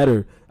is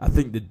better. I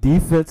think the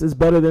defense is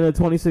better than the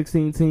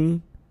 2016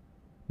 team.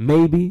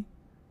 Maybe.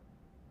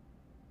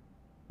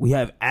 We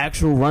have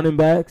actual running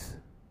backs.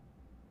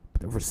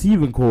 But the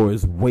receiving core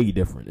is way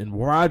different. And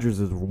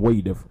Rodgers is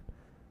way different.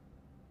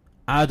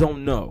 I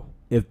don't know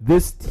if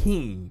this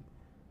team,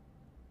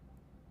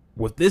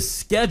 with this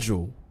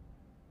schedule,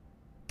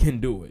 can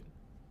do it.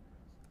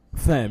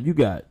 Fam, you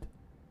got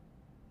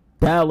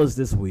Dallas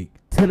this week,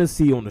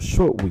 Tennessee on the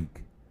short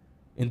week,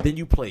 and then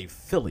you play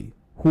Philly,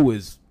 who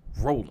is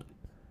rolling.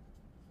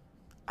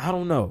 I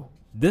don't know.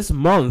 This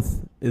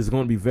month is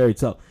going to be very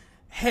tough.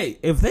 Hey,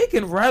 if they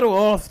can rattle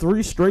off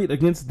 3 straight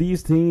against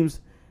these teams,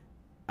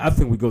 I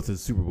think we go to the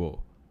Super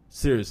Bowl.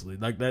 Seriously,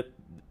 like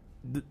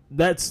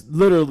that's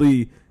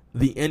literally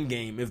the end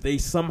game. If they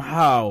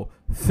somehow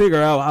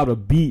figure out how to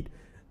beat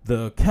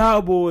the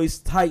Cowboys,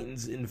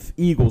 Titans, and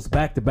Eagles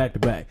back to back to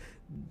back,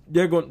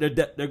 they're going to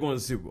the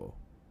Super Bowl.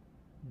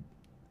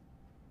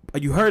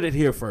 You heard it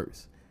here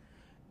first.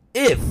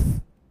 If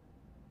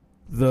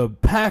the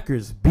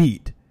Packers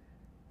beat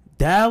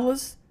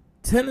Dallas,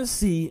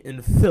 Tennessee,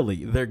 and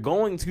Philly, they're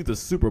going to the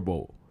Super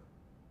Bowl.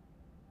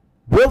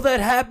 Will that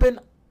happen?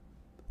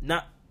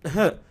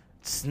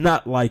 It's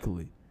not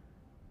likely.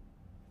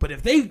 But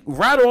if they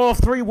rattle off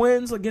 3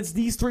 wins against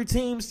these 3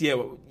 teams,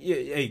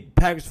 hey,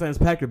 Packers fans,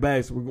 pack your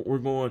bags. We're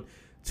going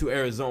to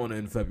Arizona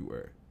in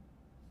February.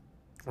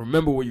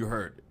 Remember where you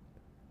heard it.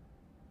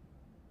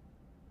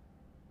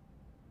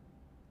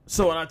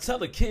 So when I tell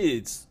the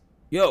kids,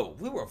 we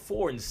were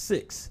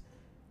 4-6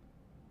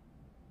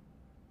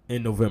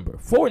 in November.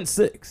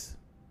 4-6.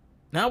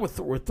 Now we're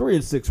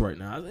 3-6 right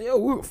now. I say,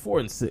 we were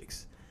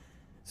 4-6.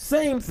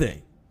 Same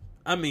thing.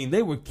 I mean,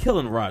 they were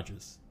killing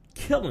Rodgers,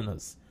 killing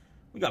us.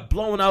 We got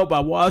blown out by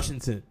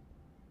Washington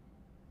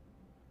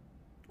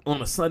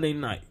on a Sunday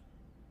night.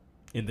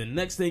 And the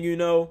next thing you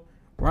know,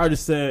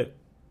 Rodgers said,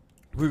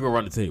 we're going to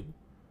run the table.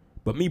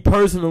 But me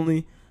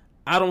personally,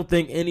 I don't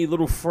think any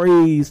little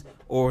phrase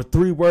or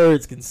 3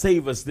 words can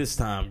save us this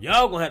time.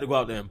 Y'all going to have to go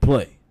out there and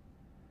play.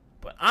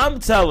 But I'm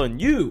telling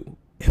you,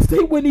 if they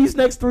win these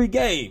next 3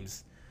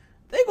 games,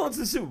 they're going to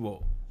the Super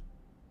Bowl.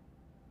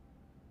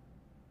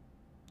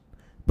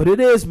 But it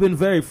has been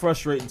very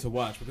frustrating to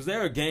watch because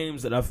there are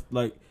games that I've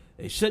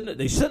they shouldn't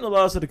have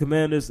lost to the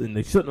Commanders, and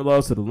they shouldn't have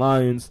lost to the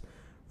Lions.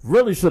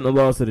 Really shouldn't have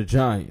lost to the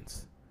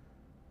Giants.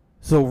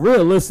 So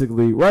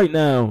realistically, right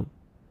now,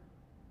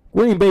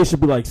 Green Bay should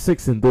be like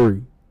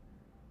 6-3.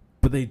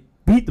 But they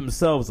beat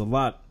themselves a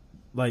lot.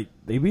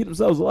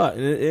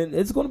 And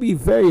it's going to be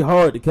very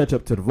hard to catch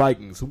up to the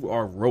Vikings, who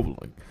are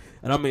rolling.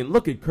 And I mean,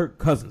 look at Kirk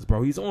Cousins,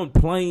 bro. He's on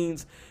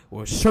planes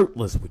or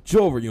shirtless with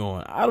jewelry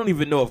on. I don't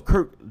even know if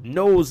Kirk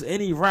knows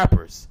any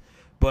rappers.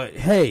 But,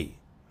 hey,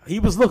 he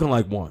was looking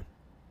like one.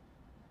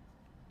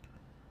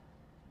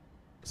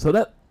 So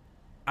that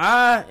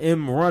I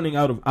am running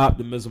out of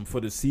optimism for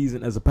the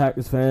season as a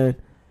Packers fan.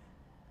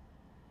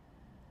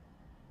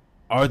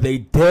 Are they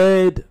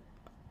dead?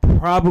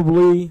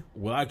 Probably.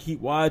 Will I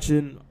keep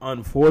watching?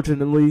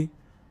 Unfortunately.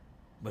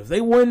 But if they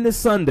win this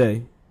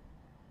Sunday,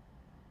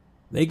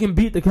 they can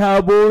beat the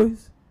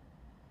Cowboys,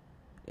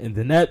 and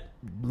then that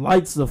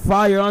lights a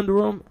fire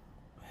under them.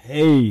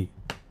 Hey,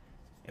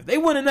 if they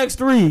win the next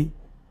 3,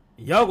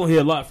 y'all going to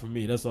hear a lot from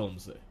me. That's all I'm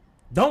saying.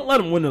 Don't let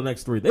them win the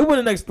next 3. They win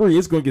the next 3,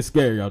 it's going to get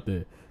scary out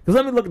there. Because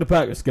let me look at the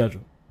Packers'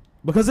 schedule.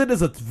 Because it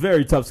is a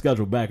very tough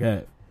schedule back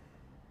half.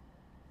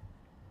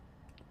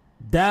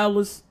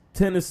 Dallas,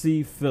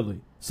 Tennessee,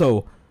 Philly.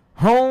 So,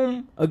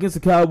 home against the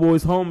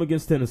Cowboys, home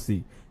against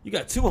Tennessee. You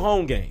got 2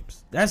 home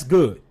games. That's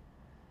good.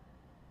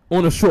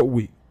 On a short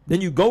week. Then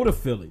you go to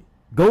Philly.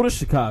 Go to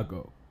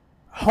Chicago.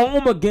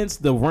 Home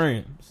against the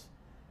Rams.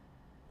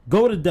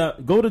 You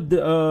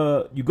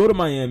go to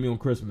Miami on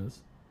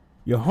Christmas.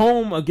 You're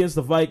home against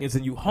the Vikings,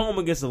 and you home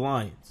against the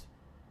Lions.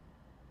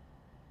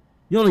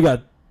 You only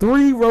got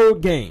 3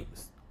 road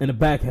games in the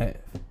back half.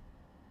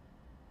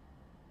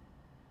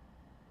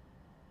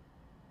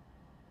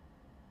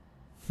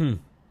 You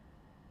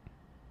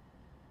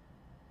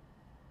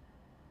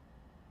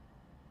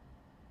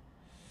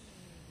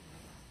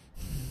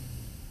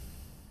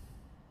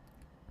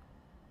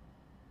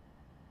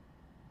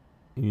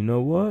know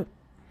what?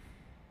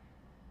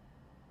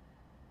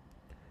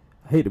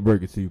 I hate to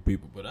break it to you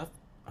people, but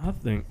I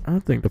think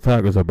the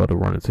Packers are about to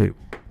run the table.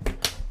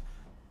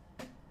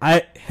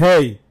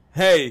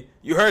 Hey,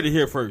 You heard it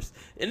here first.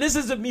 And this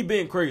isn't me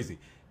being crazy.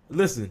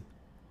 Listen,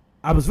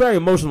 I was very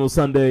emotional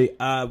Sunday.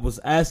 I was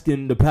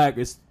asking the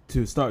Packers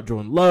to start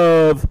Jordan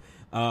Love.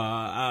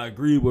 I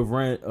agreed with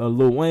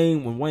Lil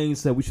Wayne when Wayne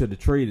said we should have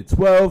traded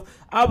 12.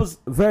 I was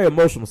very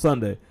emotional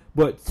Sunday.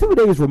 But 2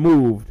 days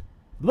removed,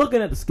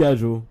 looking at the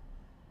schedule,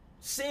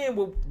 seeing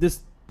what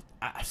this...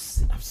 I've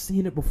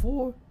seen it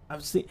before.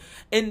 I've seen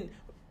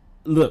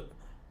it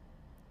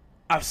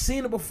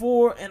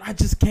before, and I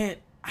just can't...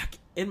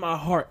 in my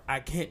heart, I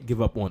can't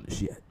give up on this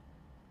yet.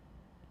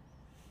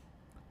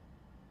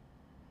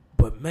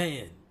 But,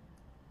 man,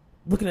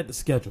 looking at the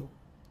schedule,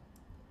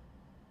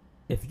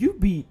 if you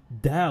beat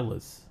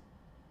Dallas,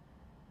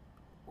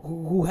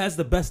 who has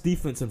the best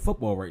defense in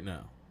football right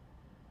now,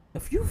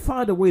 if you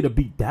find a way to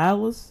beat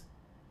Dallas,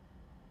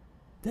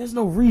 there's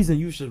no reason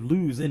you should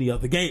lose any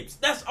other games.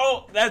 That's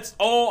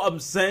all I'm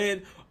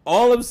saying.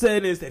 All I'm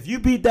saying is if you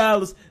beat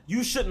Dallas,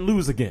 you shouldn't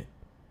lose again.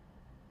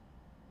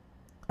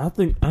 I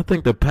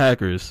think the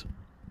Packers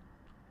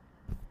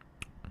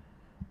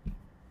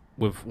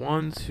with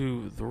 1,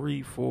 2,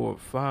 3, 4,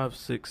 5,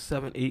 6,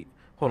 7, 8.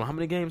 Hold on, how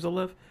many games are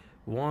left?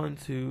 1,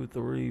 2,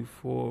 3,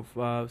 4,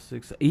 5,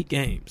 6, 8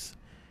 games.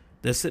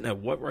 They're sitting at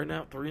what right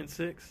now? 3 and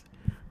 6.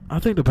 I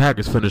think the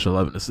Packers finish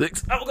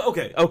 11-6.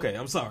 Okay.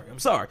 I'm sorry.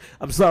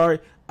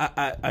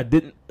 I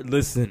didn't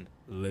listen.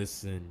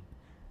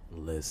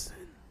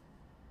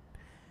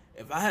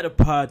 If I had a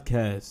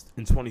podcast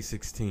in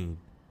 2016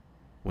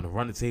 when the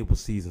Run the Table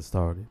season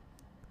started,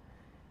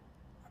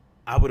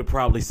 I would have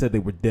probably said they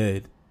were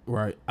dead,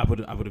 right? I would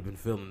have been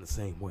feeling the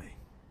same way.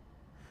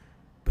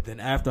 But then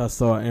after I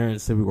saw Aaron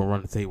say we were going to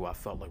run the table, I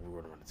felt like we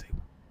were going to run the table.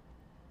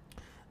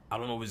 I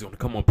don't know if he's going to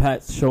come on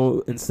Pat's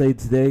show and say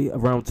today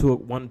around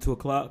 1 2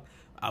 o'clock.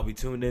 I'll be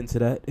tuned into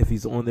that if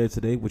he's on there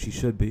today, which he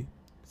should be.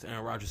 It's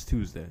Aaron Rodgers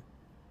Tuesday.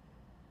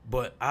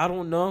 But I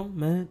don't know,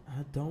 man.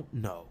 I don't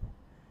know.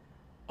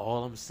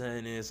 All I'm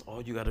saying is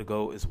all you got to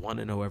go is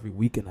 1-0 every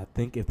week. And I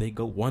think if they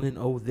go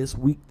 1-0 this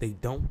week, they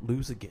don't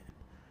lose again.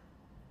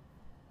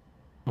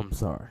 I'm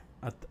sorry.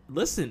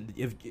 Listen,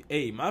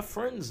 my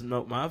friends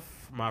know,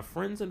 my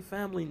friends and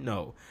family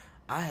know,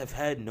 I have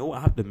had no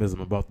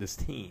optimism about this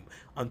team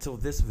until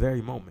this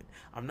very moment.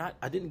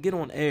 I didn't get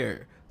on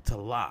air to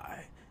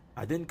lie.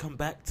 I didn't come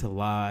back to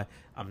lie.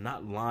 I'm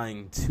not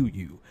lying to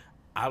you.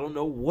 I don't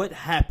know what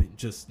happened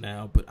just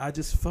now, but I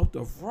just felt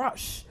a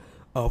rush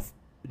of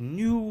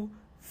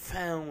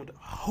newfound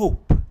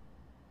hope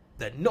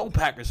that no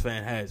Packers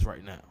fan has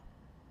right now.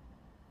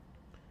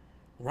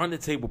 Run the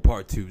Table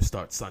Part 2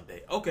 starts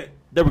Sunday. Okay,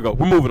 there we go.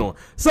 We're moving on.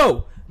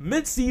 So,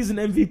 mid-season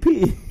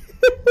MVP.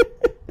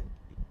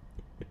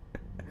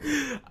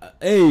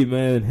 Hey,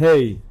 man.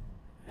 Hey.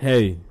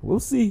 We'll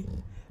see.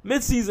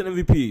 Mid-season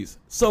MVPs.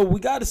 So, we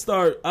got to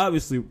start,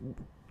 obviously.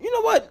 You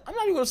know what? I'm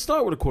not even going to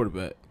start with a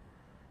quarterback.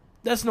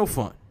 That's no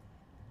fun.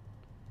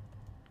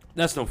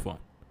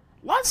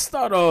 Let's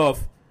start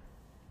off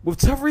with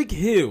Tyreek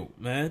Hill,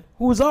 man,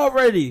 who is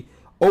already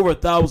over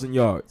 1,000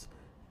 yards.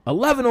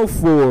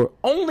 1104,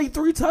 only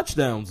 3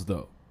 touchdowns,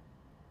 though.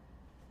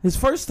 His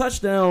first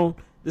touchdown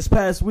this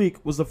past week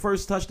was the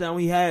first touchdown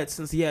he had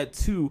since he had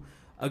 2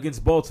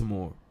 against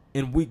Baltimore.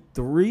 In week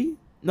 3?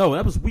 No,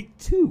 that was week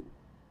 2.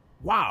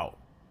 Wow.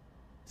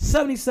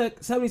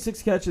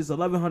 76 catches,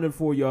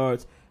 1,104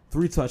 yards,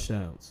 3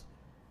 touchdowns.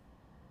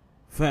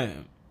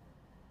 Fam.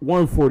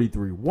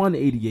 143,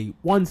 188,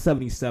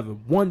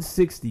 177,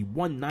 160,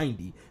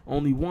 190.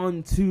 Only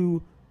 1,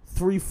 2,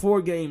 3,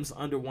 4 games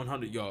under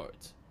 100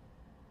 yards.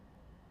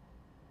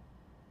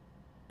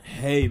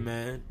 Hey,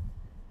 man.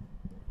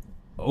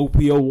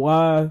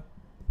 OPOY.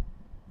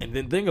 And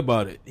then think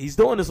about it. He's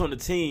doing this on the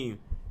team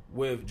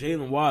with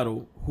Jalen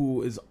Waddle,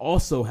 who is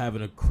also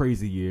having a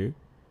crazy year.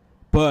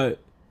 But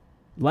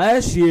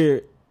last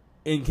year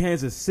in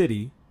Kansas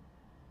City,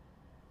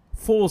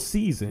 full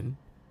season,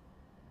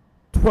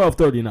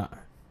 1239.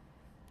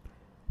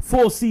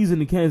 Full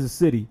season in Kansas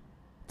City,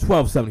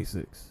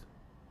 1276.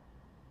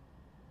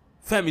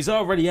 Fam, he's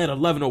already at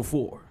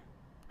 1104.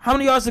 How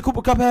many yards did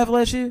Cooper Kupp have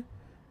last year?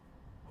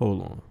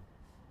 Hold on.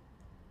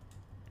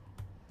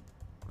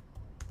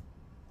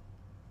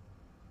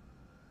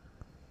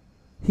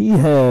 He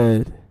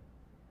had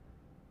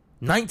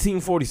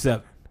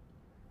 1947.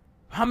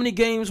 How many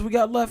games we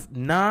got left?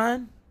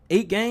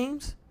 8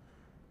 games?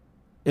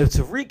 If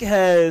Tyreek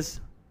has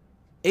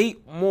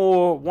 8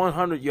 more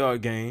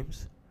 100-yard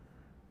games,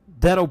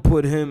 that'll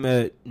put him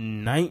at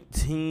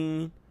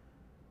 19.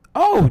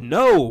 Oh,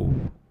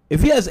 no.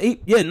 If he has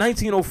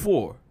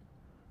 1904.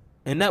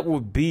 And that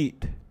would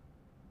beat.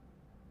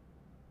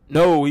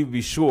 No, he'd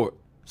be short.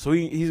 So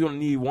he's going to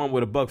need one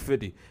with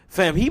 $150.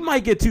 Fam, he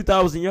might get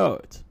 2,000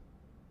 yards.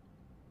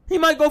 He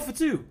might go for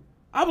 2.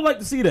 I would like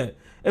to see that.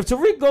 If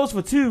Tyreek goes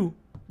for 2,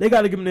 they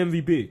got to give him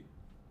the MVP.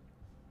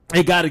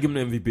 They got to give him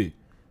the MVP.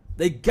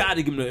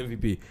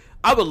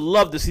 I would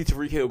love to see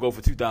Tyreek Hill go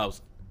for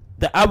 2,000.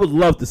 I would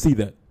love to see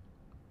that.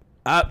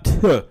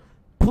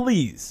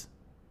 Please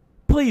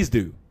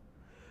do.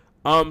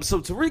 So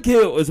Tyreek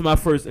Hill is my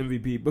first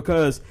MVP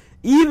because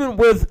even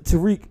with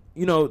Tyreek,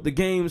 the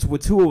games where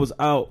Tua was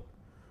out,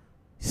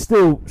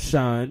 still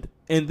shined.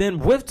 And then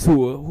with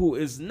Tua, who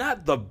is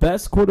not the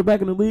best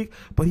quarterback in the league,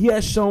 but he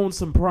has shown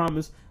some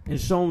promise and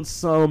shown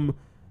some,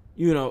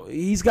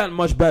 he's gotten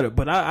much better.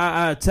 But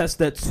I attest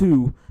that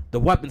to the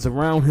weapons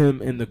around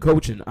him and the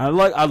coaching. I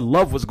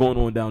love what's going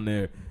on down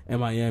there in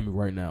Miami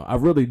right now. I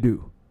really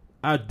do.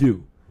 I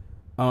do.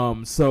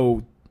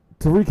 So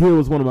Tyreek Hill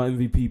is one of my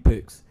MVP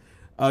picks.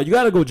 You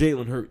got to go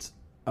Jalen Hurts.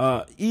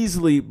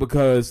 Easily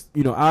because,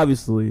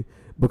 obviously,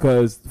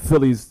 because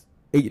Philly's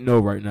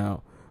 8-0 right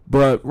now.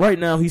 But right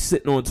now, he's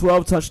sitting on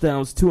 12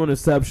 touchdowns, 2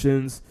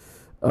 interceptions.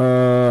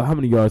 How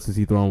many yards has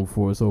he thrown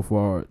for so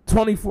far?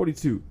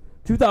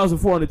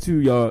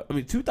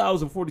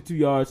 2,042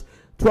 yards,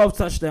 12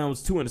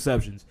 touchdowns, 2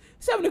 interceptions.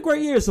 He's having a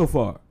great year so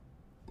far.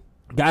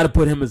 Got to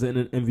put him as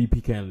an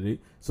MVP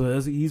candidate.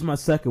 So he's my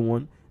second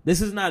one. This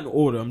is not in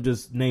order. I'm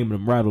just naming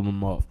them, rattling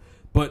them off.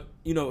 But,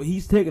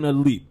 he's taking a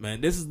leap,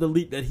 man. This is the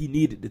leap that he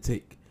needed to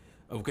take.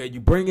 Okay, you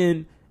bring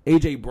in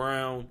A.J.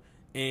 Brown,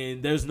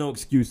 and there's no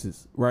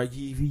excuses, right?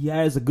 He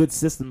has a good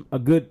system, a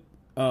good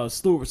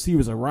slew of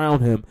receivers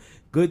around him,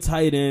 good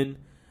tight end,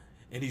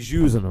 and he's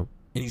using them.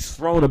 And he's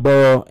throwing the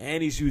ball,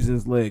 and he's using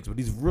his legs. But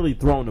he's really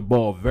throwing the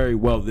ball very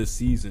well this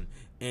season.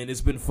 And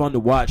it's been fun to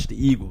watch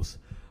the Eagles.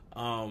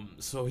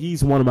 So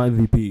he's one of my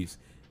MVPs.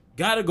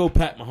 Got to go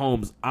Pat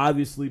Mahomes,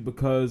 obviously,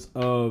 because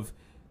of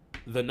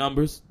the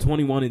numbers,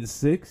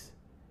 21-6,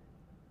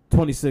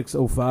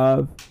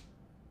 26-05.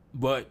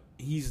 But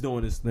he's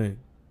doing his thing.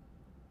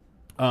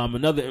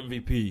 Another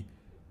MVP.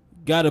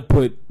 Got to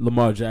put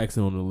Lamar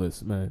Jackson on the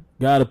list, man.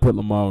 Got to put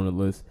Lamar on the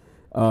list.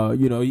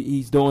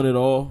 He's doing it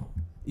all.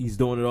 He's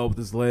doing it all with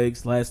his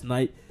legs. Last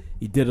night,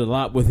 he did a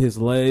lot with his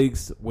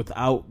legs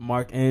without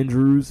Mark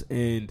Andrews.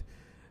 And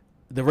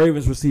the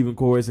Ravens receiving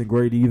core isn't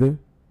great either.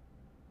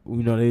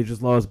 They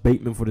just lost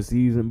Bateman for the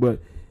season.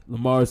 But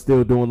Lamar is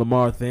still doing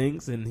Lamar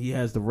things. And he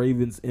has the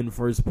Ravens in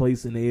first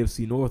place in the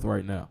AFC North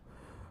right now.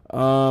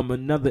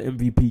 Another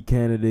MVP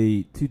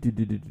candidate.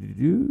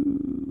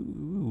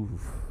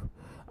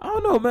 I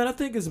don't know, man. I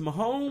think it's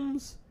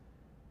Mahomes,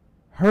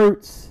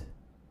 Hurts,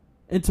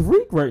 and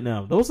Tyreek right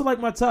now. Those are like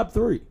my top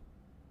 3.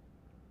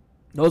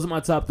 Those are my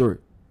top 3.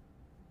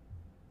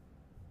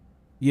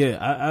 Yeah,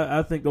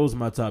 I think those are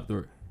my top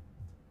 3.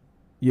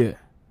 Yeah.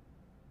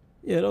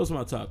 Yeah, those are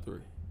my top 3.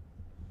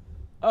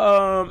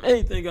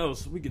 Anything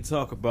else we can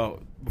talk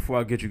about before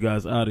I get you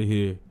guys out of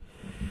here?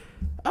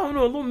 I don't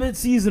know, a little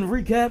mid-season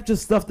recap,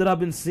 just stuff that I've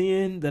been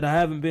seeing that I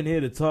haven't been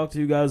here to talk to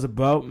you guys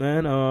about,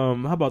 man. How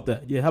about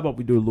that? Yeah, how about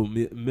we do a little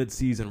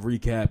mid-season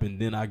recap, and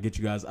then I'll get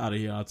you guys out of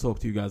here, and I'll talk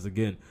to you guys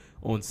again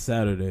on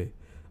Saturday.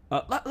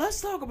 Let's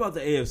talk about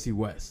the AFC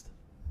West,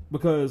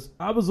 because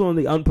I was on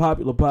the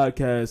Unpopular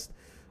podcast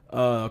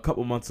a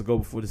couple months ago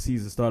before the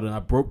season started, and I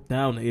broke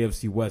down the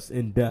AFC West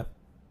in depth.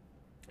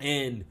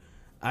 And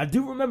I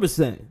do remember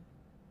saying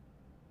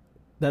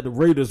that the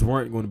Raiders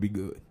weren't going to be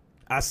good.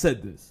 I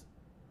said this.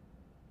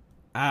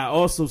 I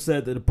also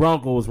said that the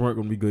Broncos weren't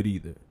going to be good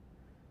either.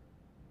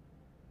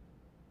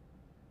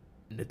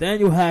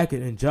 Nathaniel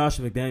Hackett and Josh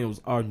McDaniels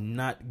are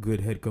not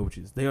good head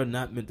coaches. They are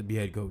not meant to be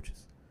head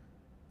coaches.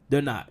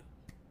 They're not.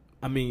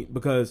 I mean,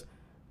 because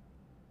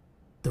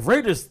the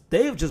Raiders,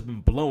 they have just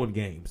been blowing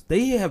games.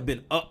 They have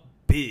been up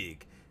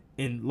big.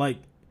 And,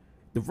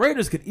 the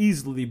Raiders could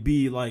easily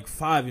be,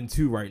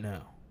 5-2 right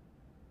now.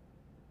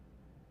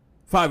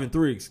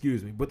 5-3,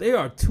 excuse me. But they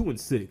are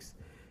 2-6.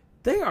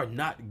 They are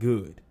not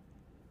good.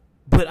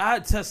 But I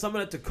attest some of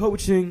that to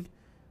coaching.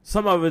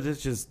 Some of it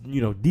is just,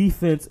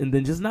 defense. And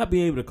then just not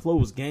being able to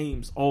close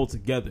games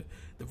altogether.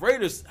 The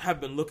Raiders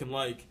have been looking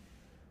like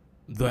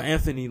the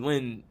Anthony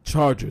Lynn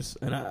Chargers.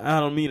 And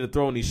I don't mean to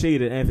throw any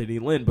shade at Anthony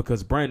Lynn,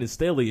 because Brandon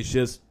Staley is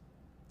just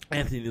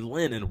Anthony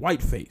Lynn in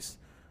whiteface.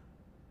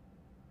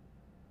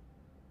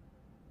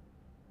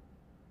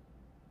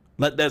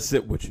 Let that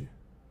sit with you.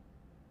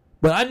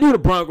 But I knew the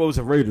Broncos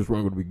and Raiders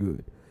weren't going to be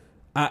good.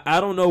 I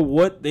don't know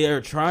what they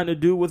are trying to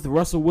do with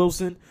Russell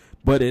Wilson,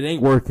 but it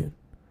ain't working.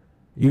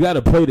 You got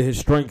to play to his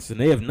strengths, and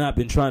they have not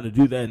been trying to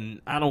do that. And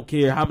I don't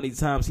care how many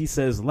times he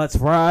says, let's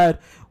ride.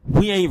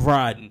 We ain't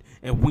riding,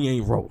 and we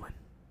ain't rolling.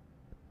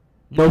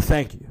 No,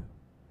 thank you.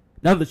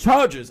 Now, the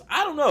Chargers,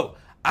 I don't know.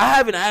 I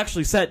haven't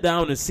actually sat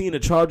down and seen a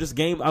Chargers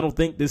game, I don't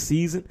think, this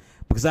season,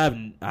 because I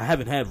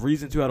haven't had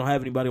reason to. I don't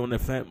have anybody on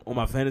on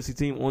my fantasy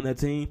team on that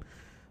team.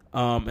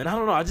 And I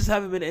don't know. I just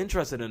haven't been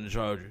interested in the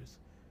Chargers.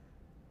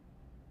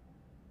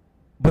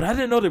 But I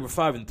didn't know they were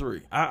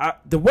 5-3.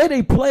 The way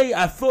they play,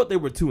 I thought they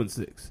were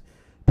 2-6.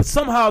 But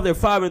somehow they're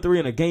 5-3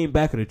 in a game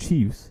back of the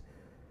Chiefs.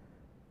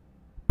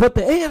 But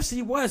the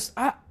AFC West,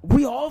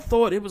 we all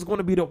thought it was going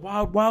to be the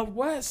Wild Wild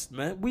West,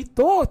 man. We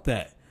thought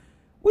that.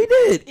 We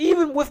did.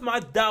 Even with my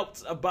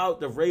doubts about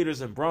the Raiders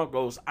and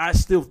Broncos, I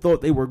still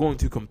thought they were going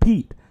to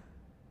compete.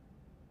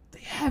 They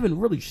haven't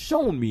really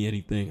shown me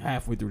anything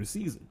halfway through the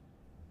season.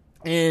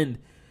 And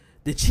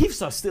the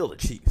Chiefs are still the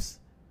Chiefs.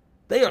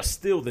 They are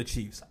still the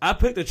Chiefs. I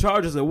picked the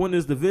Chargers to win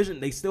this division.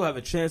 They still have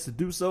a chance to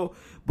do so.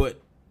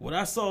 But what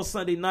I saw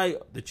Sunday night,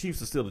 the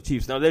Chiefs are still the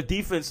Chiefs. Now, their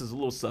defense is a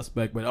little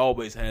suspect, but it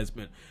always has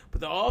been.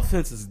 But the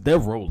offense they're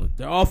rolling.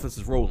 Their offense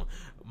is rolling.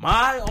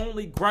 My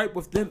only gripe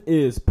with them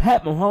is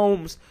Pat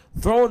Mahomes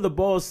throwing the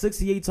ball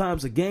 68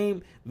 times a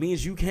game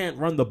means you can't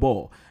run the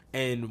ball.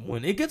 And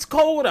when it gets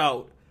cold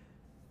out,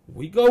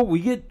 we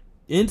get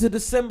into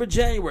December,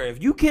 January.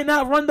 If you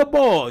cannot run the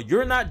ball,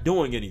 you're not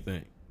doing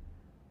anything.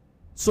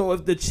 So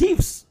if the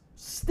Chiefs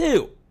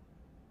still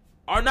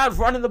are not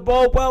running the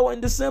ball well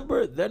in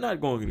December, they're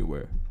not going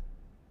anywhere.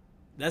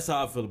 That's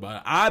how I feel about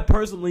it. I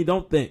personally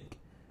don't think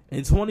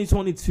in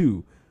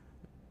 2022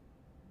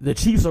 the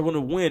Chiefs are going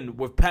to win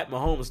with Pat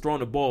Mahomes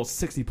throwing the ball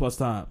 60-plus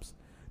times.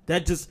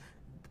 That just,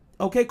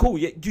 okay, cool.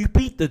 You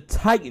beat the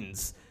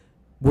Titans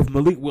with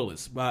Malik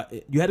Willis. But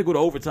you had to go to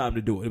overtime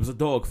to do it. It was a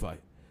dogfight.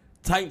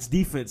 Titans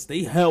defense,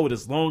 they held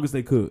as long as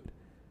they could.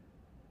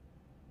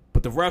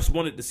 But the refs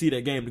wanted to see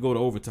that game to go to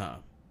overtime.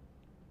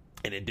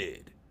 And it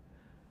did.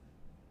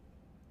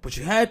 But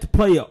you had to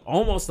play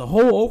almost the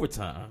whole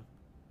overtime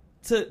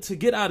to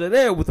get out of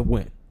there with a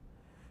win.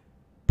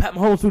 Pat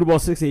Mahomes threw the ball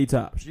 68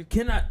 times. You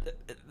cannot.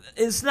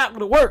 It's not going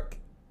to work.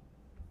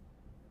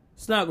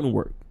 It's not going to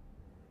work.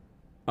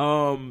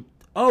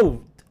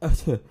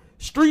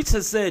 Streets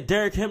has said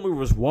Derrick Henry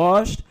was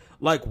washed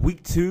like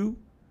week 2.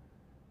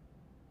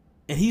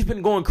 And he's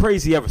been going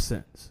crazy ever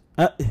since.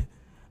 I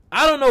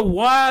don't know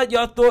why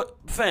y'all thought,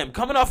 fam,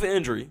 coming off an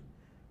injury,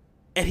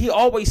 and he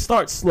always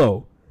starts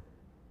slow.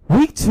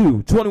 Week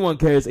 2, 21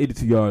 carries,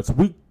 82 yards.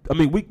 Week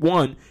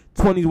 1,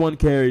 21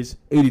 carries,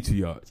 82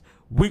 yards.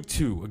 Week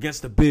 2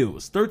 against the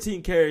Bills,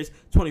 13 carries,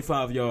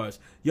 25 yards.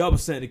 Y'all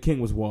was saying the King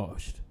was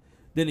washed.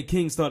 Then the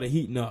King started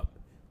heating up.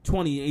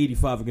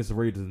 20-85 against the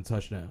Raiders and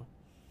touchdown.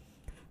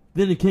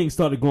 Then the King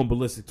started going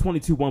ballistic.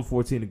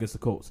 22-114 against the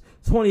Colts.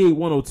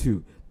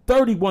 28-102.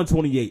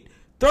 31-28.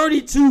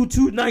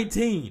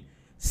 32-19.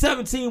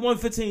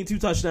 17-115, 2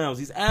 touchdowns.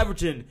 He's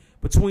averaging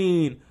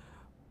between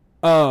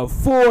 4 and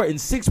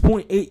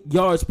 6.8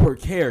 yards per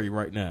carry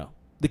right now.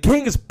 The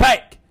King is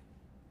back.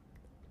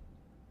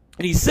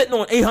 And he's sitting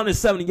on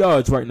 870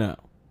 yards right now.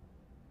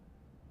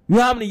 You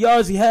know how many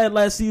yards he had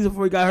last season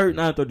before he got hurt?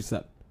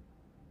 937.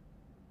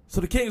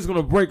 So the King is going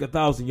to break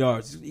 1,000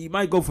 yards. He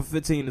might go for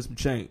 15 and some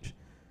change.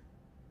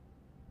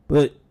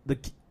 But the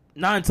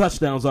 9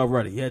 touchdowns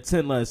already. He had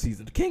 10 last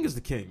season. The King is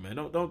the King, man.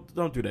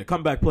 Don't do that.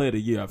 Comeback player of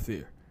the year, I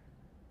fear.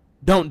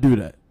 Don't do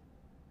that.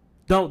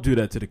 Don't do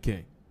that to the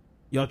King.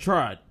 Y'all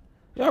tried.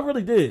 Y'all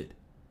really did.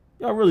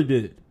 Y'all really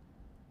did.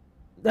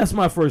 That's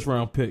my first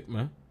round pick,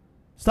 man.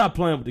 Stop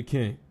playing with the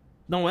King.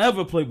 Don't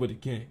ever play with the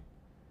King.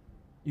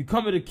 You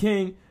come to the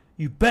King,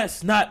 you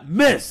best not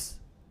miss.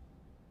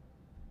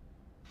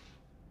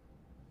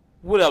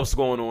 What else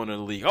going on in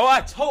the league? Oh,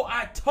 I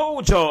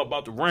told y'all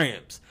about the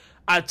Rams.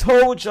 I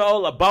told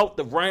y'all about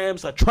the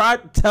Rams. I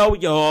tried to tell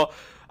y'all.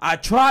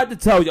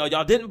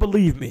 Y'all didn't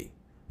believe me.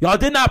 Y'all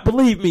did not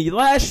believe me.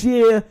 Last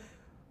year,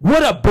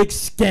 what a big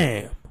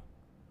scam.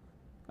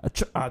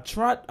 I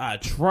tried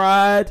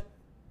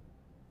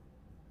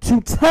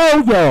to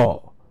tell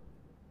y'all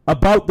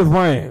about the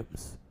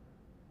Rams.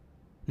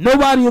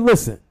 Nobody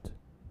listened.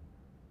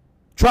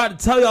 Tried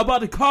to tell y'all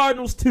about the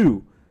Cardinals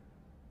too.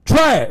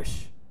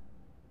 Trash.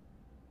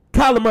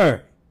 Kyler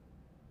Murray.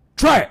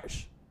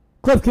 Trash.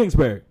 Cliff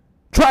Kingsbury.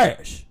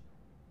 Trash.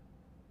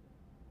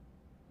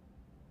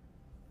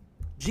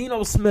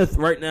 Geno Smith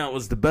right now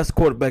is the best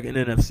quarterback in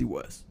the NFC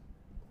West.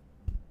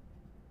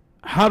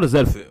 How does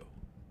that feel?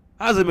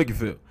 How does it make you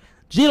feel?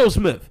 Geno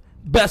Smith,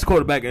 best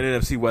quarterback in the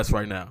NFC West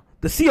right now.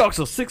 The Seahawks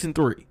are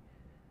 6-3.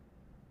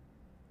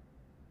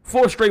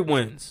 4 straight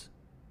wins.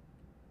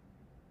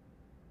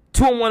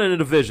 2-1 in the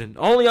division.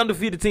 Only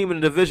undefeated team in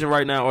the division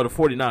right now are the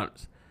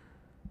 49ers.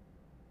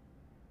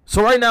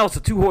 So right now it's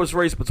a 2-horse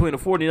race between the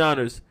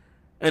 49ers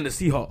and the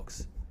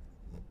Seahawks.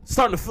 It's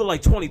starting to feel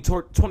like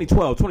 2012,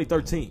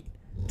 2013,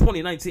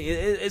 2019.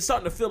 It's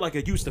starting to feel like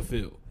it used to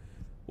feel.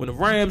 When the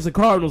Rams and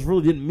Cardinals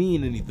really didn't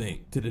mean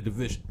anything to the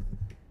division.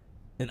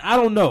 And I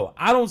don't know.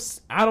 I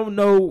don't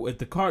know if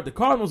the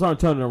Cardinals aren't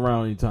turning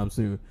around anytime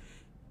soon.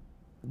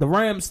 The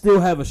Rams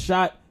still have a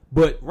shot.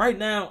 But right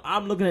now,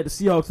 I'm looking at the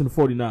Seahawks and the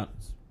 49ers.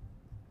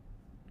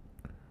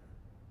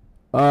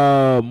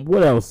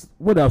 What else?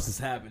 What else has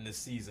happened this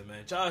season,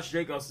 man? Josh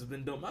Jacobs has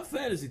been doing. My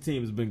fantasy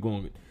team has been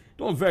doing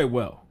very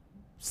well.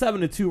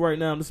 7-2 right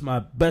now. This is my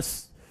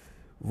best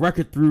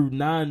record through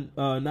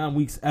 9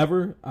 weeks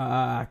ever.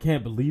 I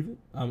can't believe it.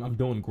 I'm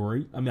doing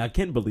great. I mean, I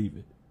can't believe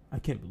it.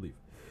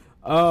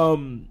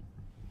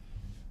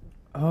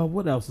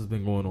 What else has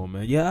been going on,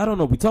 man? Yeah, I don't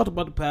know. We talked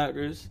about the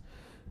Packers.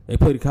 They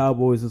play the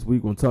Cowboys this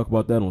week. We'll talk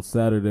about that on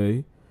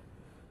Saturday.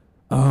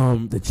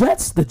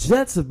 The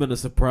Jets have been a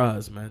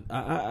surprise, man.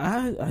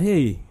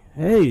 Hey,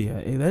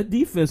 that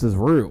defense is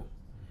real.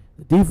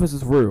 That defense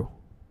is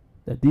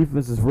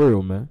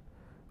real, man.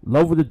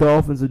 Love what the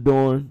Dolphins are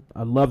doing.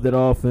 I love that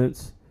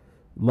offense.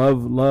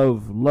 Love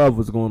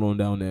what's going on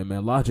down there,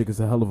 man. Logic is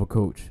a hell of a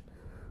coach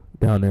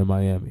down there in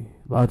Miami.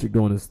 Logic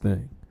doing his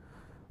thing.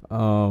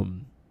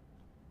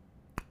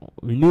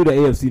 We knew the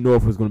AFC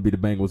North was going to be the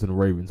Bengals and the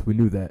Ravens. We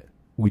knew that.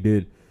 We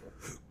did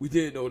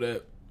know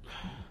that.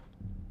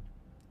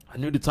 I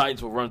knew the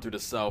Titans would run through the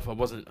South.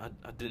 I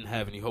didn't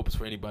have any hopes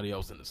for anybody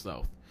else in the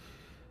South.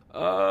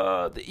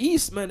 The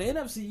East, man, the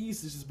NFC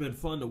East has just been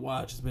fun to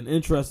watch. It's been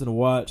interesting to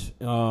watch.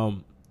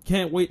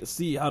 Can't wait to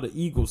see how the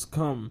Eagles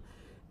come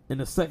in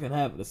the second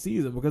half of the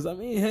season because, I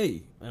mean,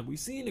 hey, man, we've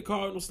seen the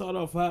Cardinals start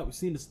off hot. We've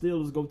seen the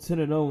Steelers go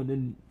 10-0 and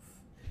then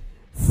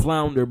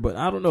flounder. But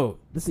I don't know.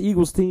 This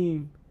Eagles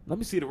team, let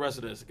me see the rest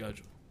of their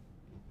schedule.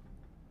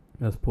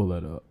 Let's pull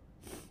that up.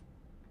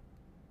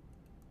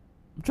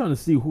 I'm trying to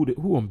see who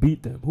gonna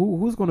beat them.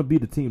 Who's going to be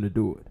the team to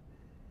do it?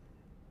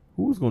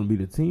 Who's going to be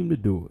the team to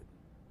do it?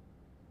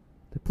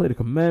 They play the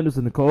Commanders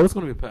and the Colts. It's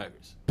going to be the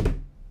Packers.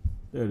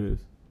 There it is.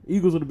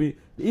 The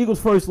Eagles'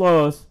 first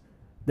loss.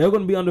 They're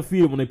going to be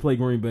undefeated when they play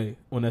Green Bay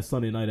on that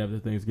Sunday night after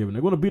Thanksgiving.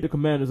 They're going to beat the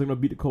Commanders. They're going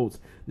to beat the Colts.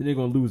 Then they're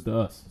going to lose to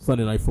us.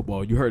 Sunday Night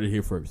Football. You heard it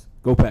here first.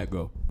 Go Pack,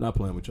 go. Not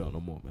playing with y'all no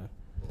more, man.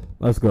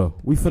 Let's go.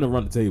 We finna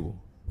run the table.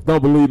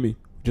 Don't believe me?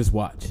 Just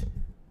watch.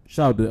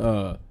 Shout out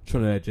to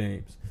Trinidad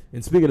James.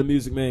 And speaking of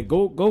music, man,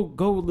 go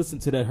listen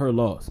to that Her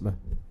Loss, man.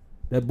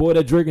 That boy,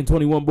 that Drake and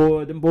 21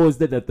 boy, them boys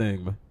did that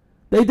thing, man.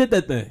 They did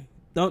that thing.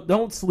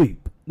 Don't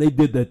sleep. They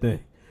did that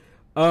thing.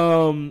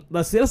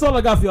 Let's see. That's all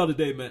I got for y'all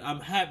today, man. I'm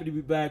happy to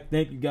be back.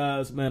 Thank you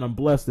guys, man. I'm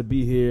blessed to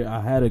be here.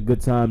 I had a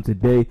good time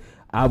today.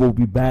 I will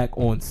be back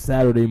on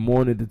Saturday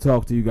morning to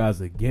talk to you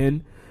guys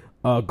again.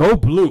 Go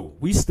Blue.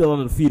 We still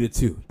undefeated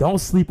too. Don't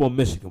sleep on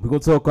Michigan. We're gonna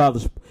talk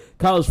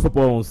college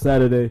football on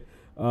Saturday.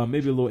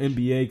 Maybe a little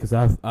NBA because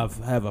I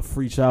have a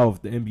free trial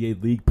of the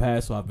NBA League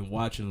Pass, so I've been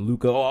watching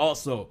Luka. Oh,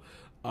 also.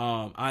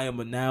 I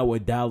am now a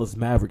Dallas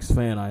Mavericks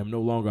fan. I am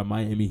no longer a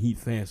Miami Heat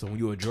fan. So when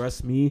you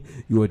address me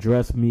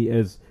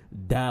as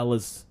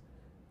Dallas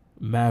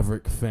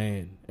Maverick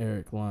fan,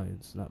 Eric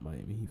Lyons, not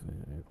Miami Heat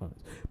fan, Eric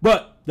Lyons.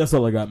 But that's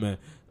all I got, man.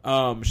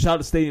 Shout out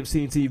to Stadium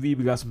Scene TV.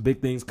 We got some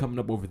big things coming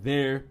up over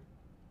there.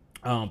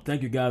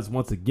 Thank you guys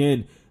once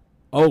again.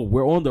 Oh,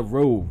 we're on the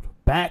road,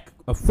 back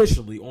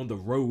officially on the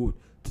road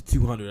to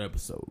 200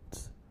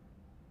 episodes.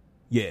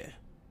 Yeah,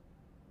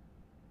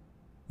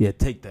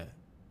 take that.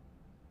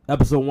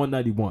 Episode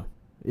 191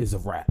 is a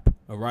wrap.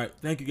 All right.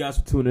 Thank you guys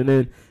for tuning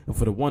in. And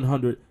for the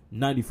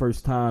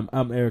 191st time,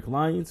 I'm Eric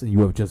Lyons, and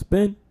you have just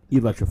been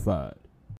electrified.